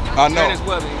car. I know. In this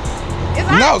weather.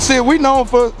 No, see, we known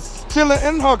for chilling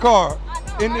in her car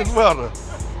in this weather.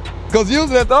 Cause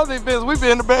usually at the other events, we be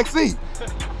in the back seat.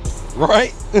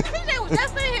 Right? TJ was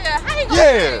just in here. How he gonna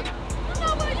Yeah.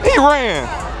 He ran.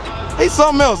 He's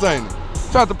something else, ain't he?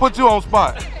 Tried to put you on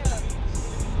spot.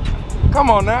 Come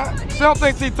on now. She don't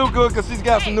think she's too good because she's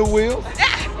got some new wheels. See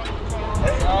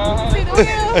the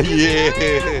wheels?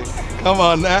 Yeah. Come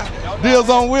on now. Deals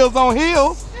on wheels on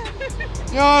heels.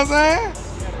 You know what I'm saying?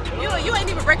 You ain't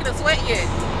even breaking a sweat yet.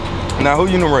 Now who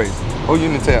you in the race? Who you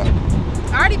in the tap?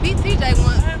 I already beat TJ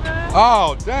once.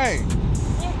 Oh, dang.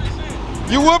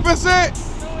 You whooping shit?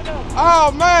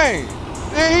 Oh, man.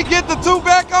 Did he get the two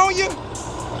back on you?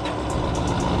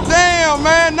 Damn,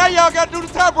 man. Now y'all got to do the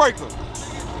tiebreaker.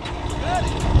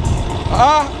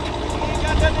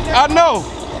 I know.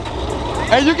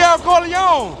 And you got a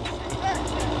Corleone.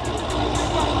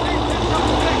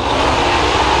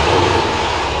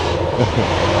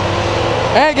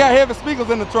 And got heavy speakers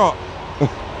in the trunk.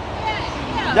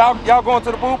 Y'all going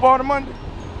to the pool party Monday?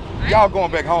 Y'all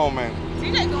going back home, man.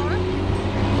 TJ going.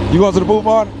 You going to the pool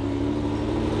party?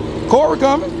 Corey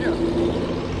coming? Yeah.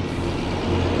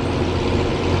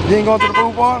 You ain't going to the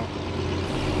pool party?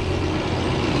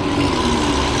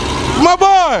 My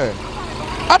boy!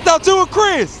 I thought you were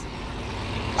Chris.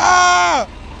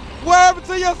 What happened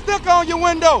to your sticker on your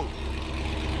window?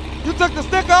 You took the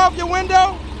sticker off your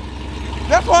window?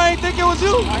 That's why I ain't think it was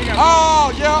you.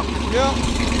 Oh, yeah.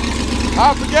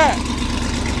 I forgot.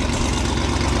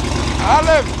 I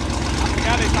love it.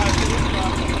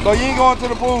 So you ain't going to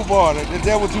the pool party? Is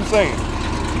that what you saying?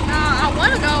 No, I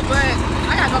want to go, but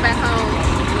I gotta go back home.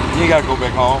 You ain't gotta go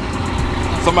back home.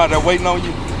 Somebody that waiting on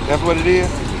you? That's what it is?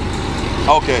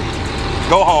 Okay.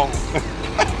 Go home.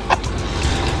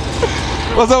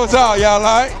 What's up with y'all? Y'all all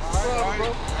right?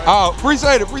 Oh,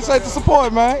 appreciate it. Appreciate the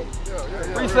support, man.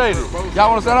 Appreciate it. Y'all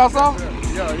want to set out something?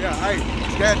 Yeah. Hey,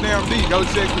 goddamn D, go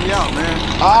check me out, man.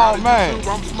 Oh, man.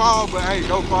 YouTube, I'm small, but hey,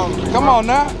 go follow me. Come on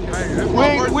now.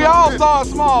 Hey, we all start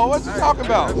small. What you talking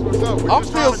about? I'm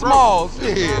still small.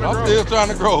 Shit, I'm still trying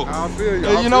to grow. I feel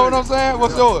you. You know what I'm saying?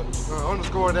 What's yours?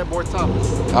 Underscore that boy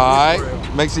Thomas. All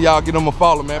right. Make sure y'all get them a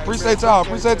follow, man. Appreciate y'all.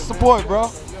 Appreciate the support, bro.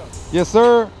 Yes,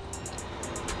 sir.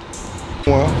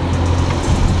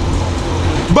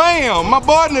 Bam! My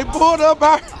boy, they pulled up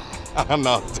out. I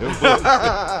know.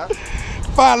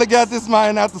 Finally got this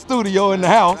man out the studio in the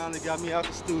house. Finally got me out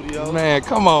the studio. Man,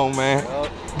 come on, man.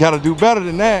 Gotta do better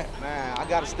than that. Man, I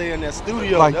gotta stay in that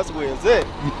studio. Like- That's where it's at.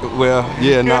 Well,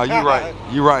 yeah, no, you're right.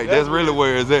 You're right. That's really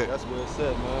where it's at. That's where it's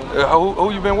at, man.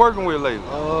 Who you been working with lately?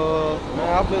 Man,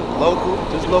 I've been local,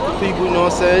 just local people. You know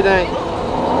what I'm saying? It ain't.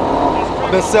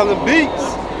 I've been selling beats,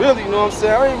 really. You know what I'm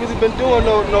saying? I ain't really been doing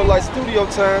no like studio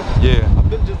time. Yeah. I've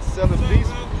been just selling beats.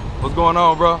 What's going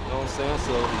on, bro? You know what I'm saying?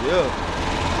 So yeah.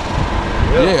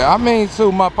 Yeah, I mean,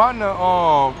 so my partner,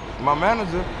 my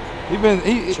manager, he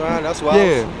trying. That's why.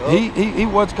 Yeah, he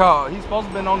what's called. He's supposed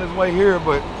to been on his way here,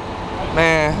 but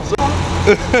man,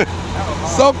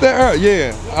 something.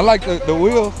 Yeah, I like the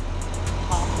wheels.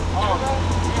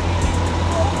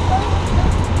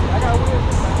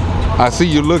 I see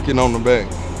you looking on the back.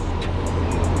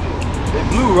 They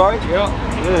blue, right? Yeah.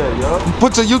 Yeah, yo.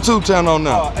 Put your YouTube channel on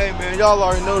now. Hey man, y'all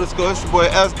already know this. It's your boy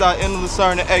S.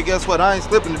 Lucerne. Hey, guess what? I ain't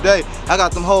slipping today. I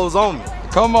got them hoes on me.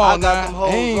 Come on I got now. them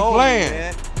hoes He ain't on playing. Me,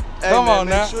 man. Hey, Come man, on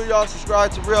now. Make sure y'all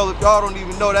subscribe to Real. If y'all don't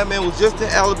even know, that man was just in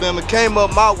Alabama, came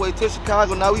up my way to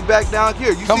Chicago. Now we back down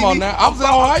here. You Come see on me? now. I was in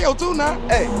Ohio too now.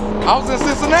 Hey. I was in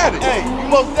Cincinnati. Hey, you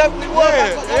most definitely was.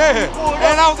 Yeah.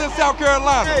 And I was in South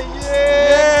Carolina. Hey,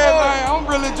 yeah, man. I'm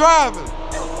really driving.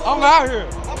 I'm out here.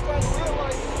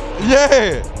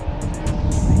 Yeah.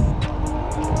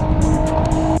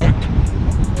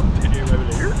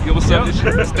 Yo, what's up?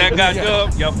 This that guy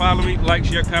Dub. Y'all follow me, like,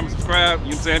 share, comment, subscribe.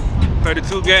 You know what I'm saying?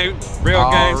 32 game,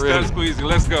 real game, stunt squeezy.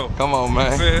 Let's go. Come on,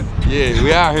 man. You know yeah,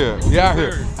 we out here. We out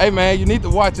here. Hey, man, you need to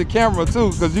watch the camera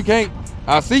too, because you can't.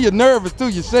 I see you're nervous too.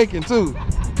 You're shaking too.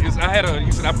 You said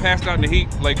I passed out in the heat,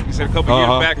 like you said a couple years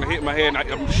back, and I hit my head, and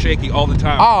I'm shaky all the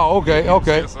time. Oh, okay,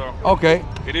 okay, okay.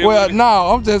 Well, really, no,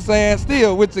 I'm just saying,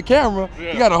 still with the camera,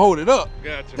 you gotta hold it up.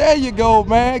 Gotcha. There you go,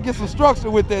 man. Get some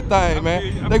structure with that thing,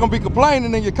 man. They're gonna be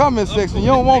complaining in your comment section. You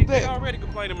don't want that. They already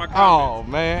complaining in my comments.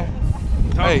 Oh, man.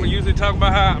 Usually talk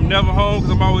about how I'm never home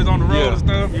because I'm always on the road and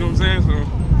stuff. You know what I'm saying?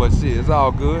 So. But shit, it's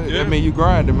all good. Yeah. That mean you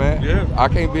grinding, man. Yeah. I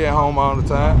can't be at home all the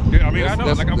time. Yeah, I mean, I know.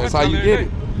 That's how you get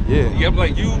it. Yeah. Yeah,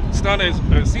 like you, Stunner, and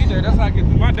CJ, that's how I get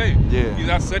through my day.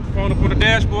 Yeah. I set the phone up on the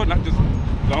dashboard and I just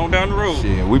go on down the road.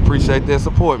 Shit, we appreciate that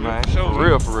support, man. For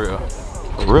real, for real.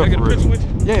 For real, for real.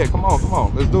 Yeah, come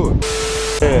on, let's do it.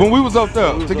 Yeah. When we was up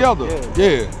there together,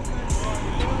 yeah.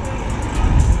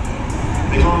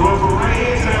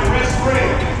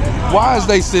 Why is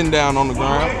they sitting down on the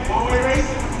ground?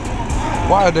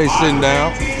 Why are they sitting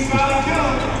down?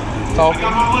 Talking?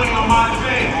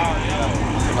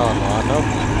 Oh, no, I know.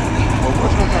 Well,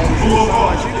 what's the thing?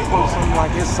 Like she did put something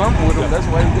like it's something with him. That's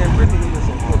why he didn't really need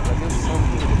some book. Like it's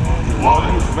something. All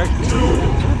he was making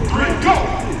go.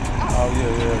 Oh,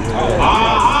 yeah.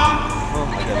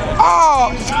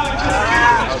 Oh,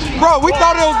 bro, we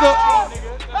thought it was the,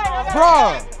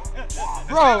 bro.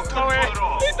 Bro,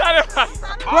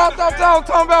 I thought y'all was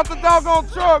talking about the doggone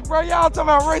truck, bro. Y'all talking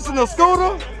about racing a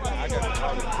scooter?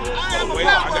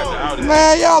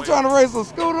 Man, y'all trying to race a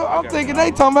scooter? I'm thinking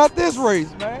they talking about this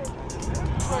race, man.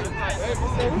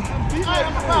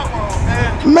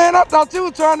 Man, I thought you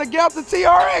was trying to get out the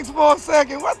TRX for a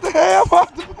second. What the hell?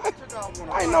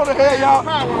 I ain't know the hell y'all.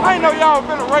 I ain't know y'all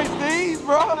finna race these,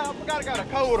 bro. I forgot I got a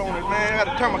code on it, man. I had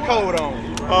to turn my code on.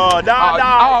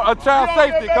 A child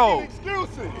safety code.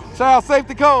 Child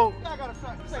safety code.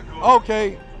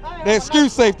 Okay, the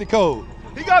excuse safety code.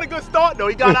 He got a good start though.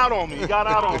 He got out on me. You get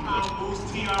him on.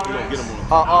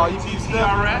 You beat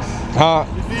TRS?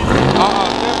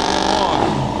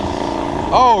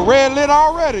 Oh, red lit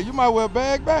already. You might well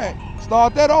bag back.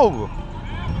 Start that over.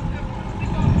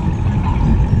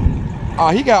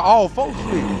 He got all 4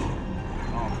 slicks.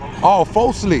 All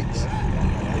 4 slicks.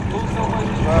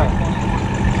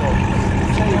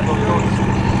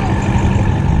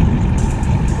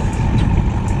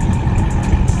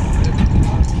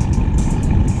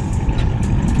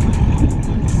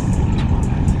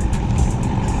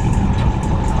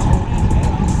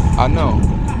 I know.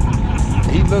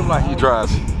 He look like he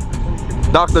drives.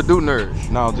 Dr. Do Nerd.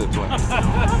 No, I'm just playing.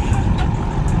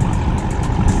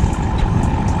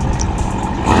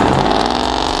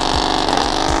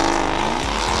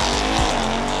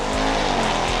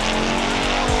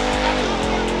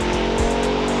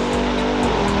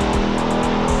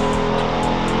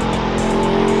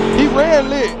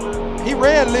 He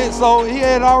red lit, so he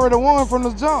had already won from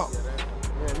the jump. Yeah,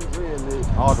 he red lit.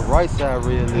 Oh, the right side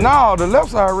red lit. No, the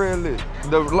left side red lit.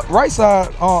 The right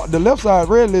side, the left side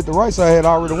red lit, the right side had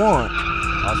already won.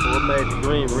 So it made the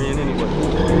green red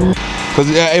anyway. Cause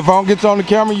if I don't get you on the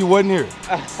camera, you wasn't here.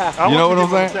 You know what I'm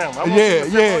saying?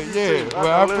 Yeah.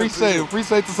 Well, I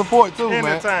appreciate the support too,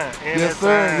 man. Yes,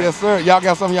 sir. Y'all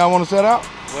got something y'all want to shout out?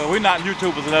 Well, we're not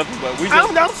YouTubers or nothing, but we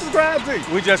just I'm subscribed to you.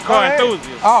 We just car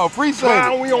enthusiasts. Oh, appreciate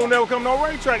it. We don't never come no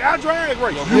racetrack. I drag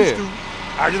race. Yeah.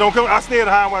 I just don't come. I stay at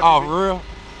the house and watch Oh, TV. for real?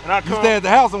 And I You come. stay at the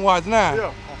house and watch now?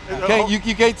 Yeah. You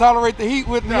can't tolerate the heat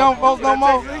with the young folks no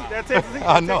more? That Texas heat.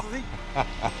 I know.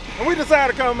 And we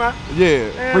decided to come out. Yeah,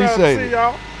 And, appreciate see it.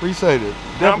 y'all. Appreciate it.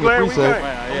 I'm Definitely glad we appreciate came. it.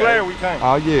 I'm glad we came.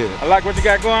 Oh, yeah. I like what you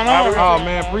got going on. Oh,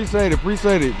 man, appreciate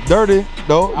it. Dirty,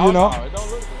 though, you know. No, it don't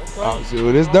look good. Oh,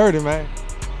 shoot, it's dirty, man.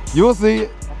 You'll see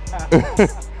it.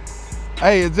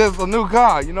 Hey, it's just a new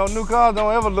car. You know, new cars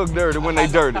don't ever look dirty when they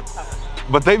dirty.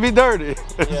 But they be dirty.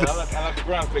 Yeah, I like the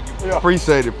ground figure. Yeah.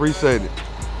 Appreciate it.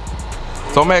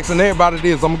 So I'm asking everybody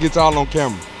this. I'm gonna get y'all on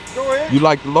camera. Go ahead. You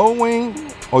like the low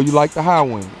wing or you like the high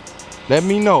wing? Let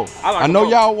me know. I know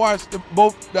y'all watched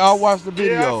y'all watched the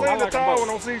video. Yeah, I seen the tall one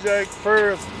on CJ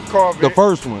first car. The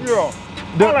first one. Yeah.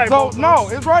 No,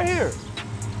 it's right here.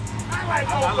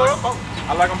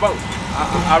 I like them both.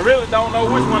 I really don't know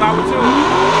which one I would choose.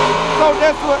 So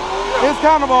that's what, it's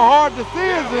kind of a hard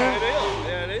decision.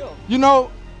 Yeah, it is. You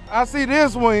know, I see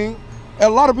this wing, and a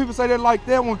lot of people say they like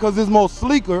that one because it's more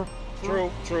sleeker. True,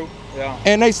 yeah.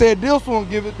 And they said this one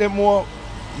give it that more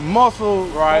muscle,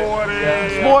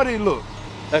 sporty look.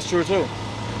 That's true too.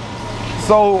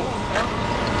 So,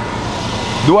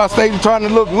 do I stay trying to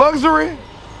look luxury,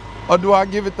 or do I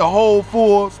give it the whole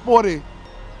full sporty?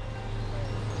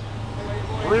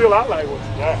 Real, I like what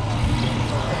you got.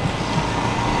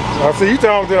 I see you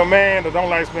talking to a man that don't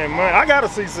like spending money. I got a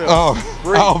C7. Oh,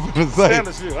 I was finna say.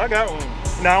 Standard shit. I got one.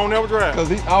 Now I don't never drive. Cause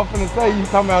I was finna say you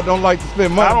talking about don't like to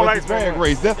spend money. I don't but like the spending drag money.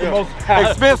 race. That's the Yeah. most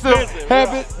expensive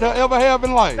habit to ever have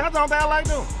in life. That's the only thing I like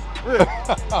doing. Really.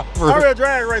 I really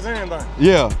drag race anything.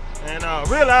 Yeah. And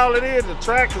really all it is, the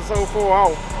tracks are so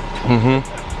far off.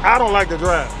 I don't like to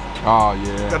drive. Oh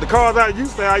yeah. Cause the cars I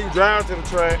used to, you drive to the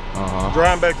track,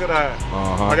 driving back to the house.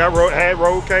 I got had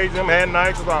road cage, them had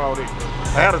nights and all this.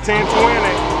 I had a 1020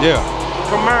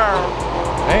 Camaro.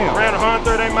 Damn. Ran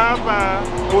 138 miles per hour.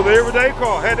 It was an everyday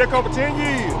car. Had that car for 10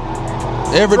 years.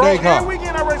 Everyday car. Every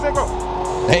weekend I raced that car.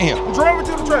 Damn. Drove it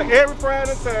to the track every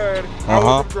Friday and Saturday. I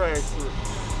was the drag strip.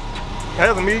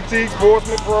 Had some ET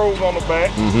Sportsman Pros on the back.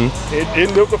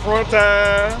 It lift the front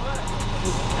tire.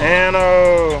 And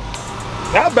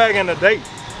that back in the day.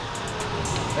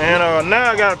 And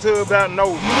now I got a tub out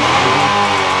nose.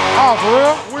 Oh, for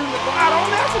real? I don't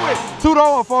mess with it. Two-door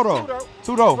or four-door?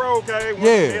 Two-door. Okay,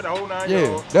 Yeah. The whole 9 Yeah,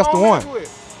 yards. that's the I don't one. mess with it.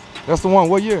 That's the one.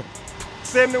 What year?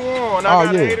 71. I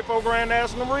got an 84 Grand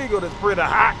National Regal that's pretty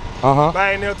hot.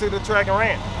 Bang there to the track and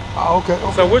ran. Oh, okay.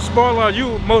 So which spoiler are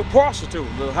you most partial to?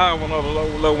 The high one or the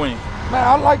low wing? Man,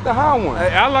 I like the high one.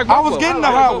 I like I both was of getting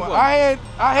them. the high one.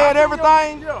 I had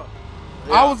everything. Yeah.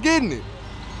 I was getting it.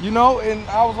 You know, and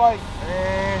I was like,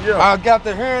 I got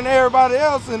to hearing everybody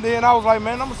else, and then I was like,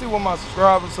 man, I'm gonna see what my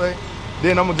subscribers say.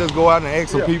 Then I'm gonna just go out and ask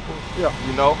some people. Yeah.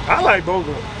 You know. I like both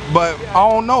of them. But I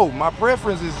don't know. My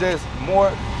preference is just more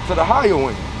to the higher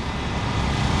wing.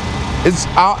 It's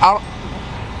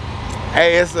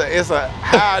Hey, it's a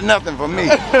high nothing for me.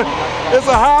 It's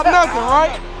a high nothing,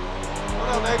 right?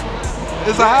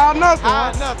 It's a high nothing.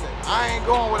 High nothing. I ain't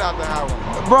going without the high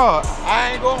wing. Bruh.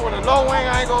 I ain't going with a low wing.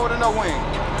 I ain't going with a no wing.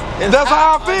 It's That's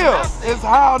how I high feel. nothing. It's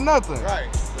high or nothing. Right.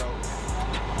 So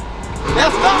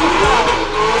that's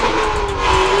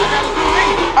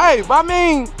Hey, I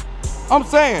mean, I'm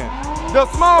saying the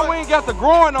small wing got the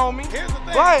growing on me,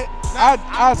 but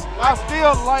I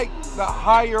still like the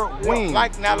higher wing.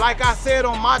 Like I said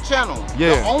on my channel,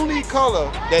 Yeah. the only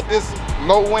color that this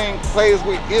low wing plays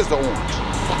with is the orange.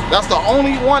 That's the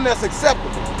only one that's acceptable.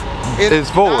 It's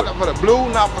forward. Not for the blue,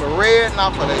 not for the red,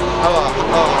 not for the yellow,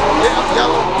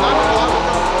 none of the other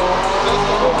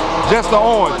colors. Just the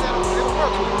orange.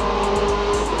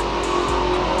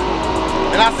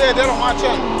 And I said that on my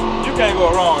channel. You can't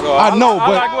go wrong though. I know, I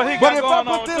like what he got but if I going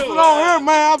put on, this too, one on here,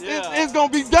 man, it's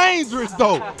gonna be dangerous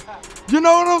though. You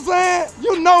know what I'm saying?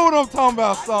 You know what I'm talking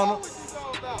about, son.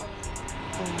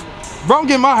 Bro, I'm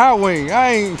getting my high wing.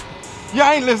 I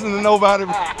ain't listening to nobody.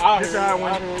 I'm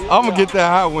gonna get that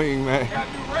high wing, man.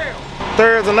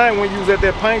 Thursday night when you was at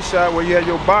that paint shop where you had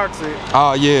your box at.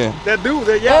 Oh yeah. That dude,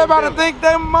 that everybody think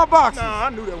they my boxes. Nah, I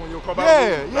knew that when you were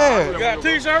Yeah. You got a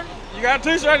t-shirt? You got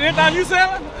a t-shirt? Anything you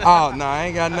selling? Oh no, I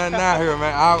ain't got nothing out here,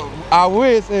 man. I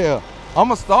wish hell.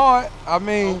 I'ma start. I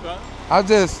mean, I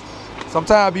just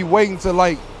sometimes I be waiting to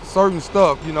like certain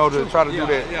stuff, you know, to try to do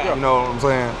that. Yeah. You know what I'm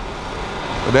saying?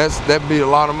 But that'd be a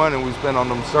lot of money we spend on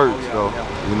them shirts, though.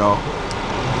 You know,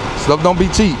 stuff don't be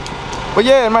cheap. But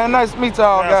yeah, man, nice to meet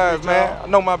y'all guys, man. I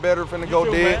know my battery finna go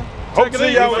dead. Hope to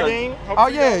see y'all again. Oh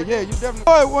yeah, you definitely.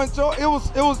 Oh, it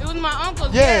was. It was my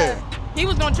uncle's. Yeah. He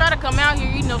was gonna try to come out here.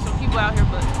 You know some people out here,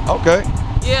 but. Okay.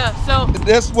 Yeah. So.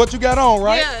 That's what you got on,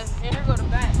 right? Yeah. And here go the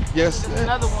back. Yes. There's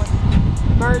another one.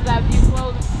 Bird's eye view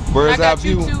clothing. Bird's Eye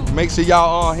View. Make sure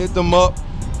y'all hit them up.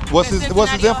 What's his info?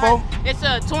 Ohio. It's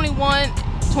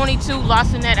 2122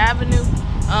 Lawsonette Avenue,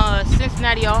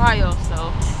 Cincinnati, Ohio.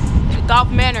 So Golf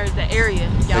Manor is the area.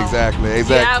 Exactly.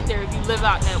 Get out there if you live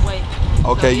out that way.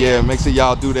 Okay, so, yeah, make sure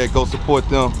y'all do that. Go support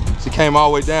them. She came all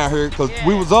the way down here because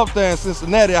we was up there in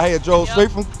Cincinnati. I had drove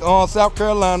straight from South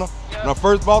Carolina when I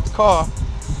first bought the car.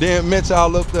 Then met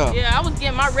y'all up there. Yeah, I was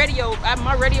getting my radio.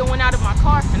 My radio went out of my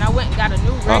car, and I went and got a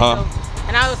new radio.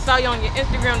 And I saw you on your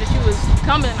Instagram that you was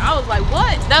coming. I was like,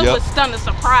 what? That was stunning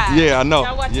surprise. Yeah, I know.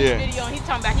 I watched this video, and he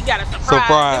talking about he got a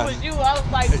surprise. It was you. I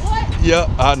was like, what? Yeah,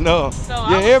 I know. So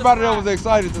everybody that was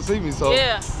excited to see me. So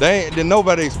didn't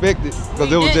nobody expect it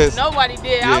because it was just nobody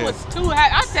did. I was too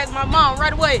happy. I texted my mom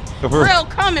right away. Real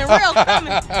coming, real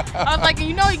coming. I was like,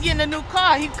 you know, he getting a new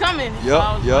car. He coming. Yep, so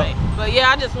I was like, but yeah,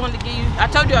 I just wanted to give you. I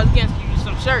told you I was getting you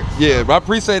some shirts. Yeah, but I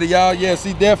appreciate it, y'all. Yeah,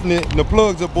 see, definitely the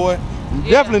plugs up, boy. You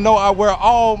definitely know I wear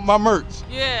all my merch.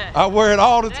 Yeah. I wear it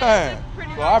all the time.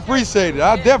 So I appreciate it.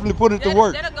 I definitely put it to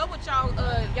work. That'll go with y'all.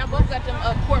 Y'all both got them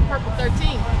Port Purple 13,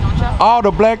 don't y'all? All the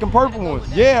black and purple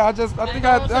ones. Yeah, I just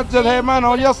had mine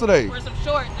on yesterday. For some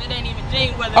shorts, it ain't even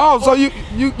jeans. Oh, so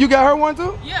you got her one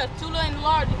too? Yeah, two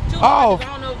large. I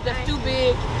don't know if that's too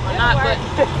big or not, but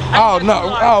oh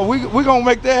no, we gonna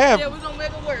make that happen. Yeah, we gonna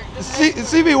make it work.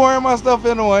 She be wearing my stuff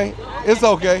anyway. It's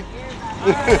okay.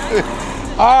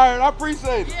 All right, I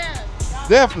appreciate it. Yeah.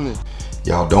 Definitely.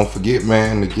 Y'all don't forget,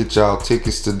 man, to get y'all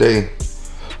tickets today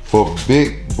for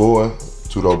Big Boy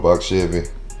two-door box Chevy. You know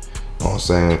what I'm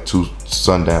saying? 2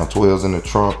 sundown 12s in the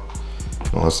trunk.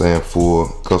 You know what I'm saying? Full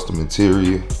custom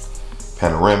interior,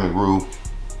 panoramic roof,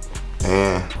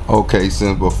 and okay,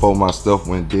 since before my stuff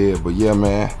went dead, but yeah,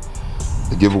 man,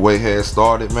 the giveaway has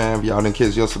started, man. If y'all didn't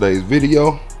catch yesterday's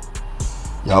video,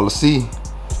 y'all will see.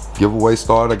 Giveaway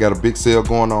started. I got a big sale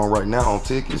going on right now on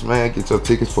tickets, man. Get your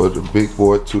tickets for the Big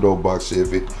Boy two-door box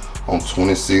Chevy on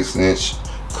 26-inch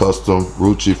custom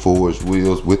Rucci forged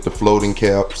wheels with the floating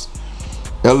caps,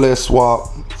 LS swap,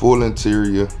 full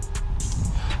interior,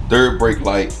 third brake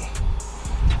light,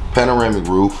 panoramic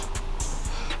roof.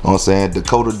 You know what I'm saying?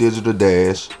 Dakota digital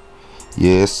dash.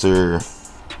 Yes, sir.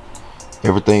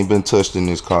 Everything been touched in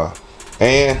this car.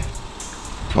 And,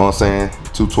 you know what I'm saying?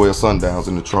 212 sundowns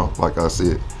in the trunk, like I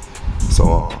said.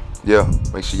 So yeah,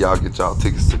 make sure y'all get y'all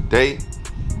tickets today.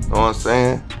 You know what I'm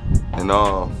saying? And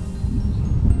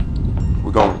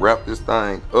we're gonna wrap this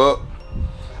thing up.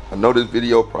 I know this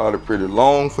video probably pretty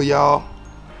long for y'all,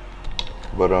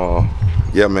 but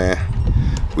yeah, man,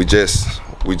 we just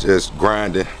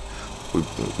grinding.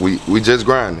 We just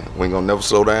grinding. We ain't gonna never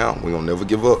slow down. We gonna never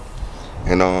give up.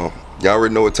 And y'all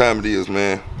already know what time it is,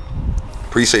 man.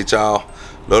 Appreciate y'all.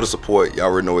 Love the support. Y'all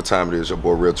already know what time it is. Your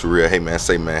boy Real to Real. Hey man,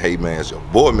 say man, hey man, it's your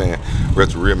boy, man. Real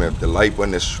to Real, man. The like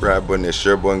button, the subscribe button, the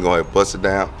share button, go ahead and bust it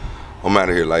down. I'm out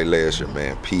of here like last year,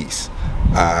 man. Peace.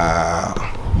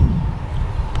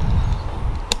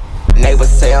 Neighbors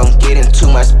say I'm getting too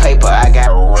much paper. I got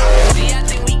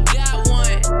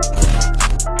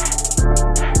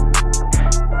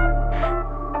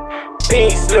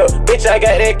pink slip, bitch, I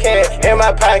got that cash in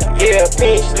my pocket, yeah,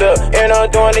 pink slip. And I'm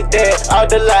doing the dance out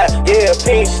the lot, yeah,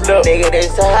 pink slip. Nigga,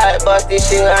 this a hot bus, this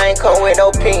shit, I ain't come with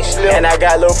no pink slip. And I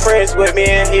got little Prince with me,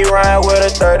 and he ride with a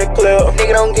 30 clip.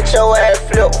 Nigga, don't get your ass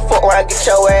flipped, fuck around, get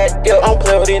your ass dipped. I'm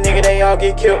playing with these niggas, they all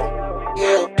get killed.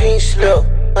 Yeah, pink slip.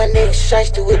 My nigga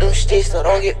shiesty with them sticks, so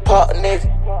don't get popped, nigga.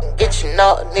 Get you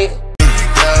knocked, nigga.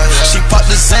 She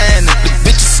popped the sand, the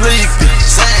bitch sleepy.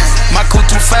 My cool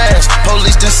too fast,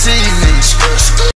 police done see me.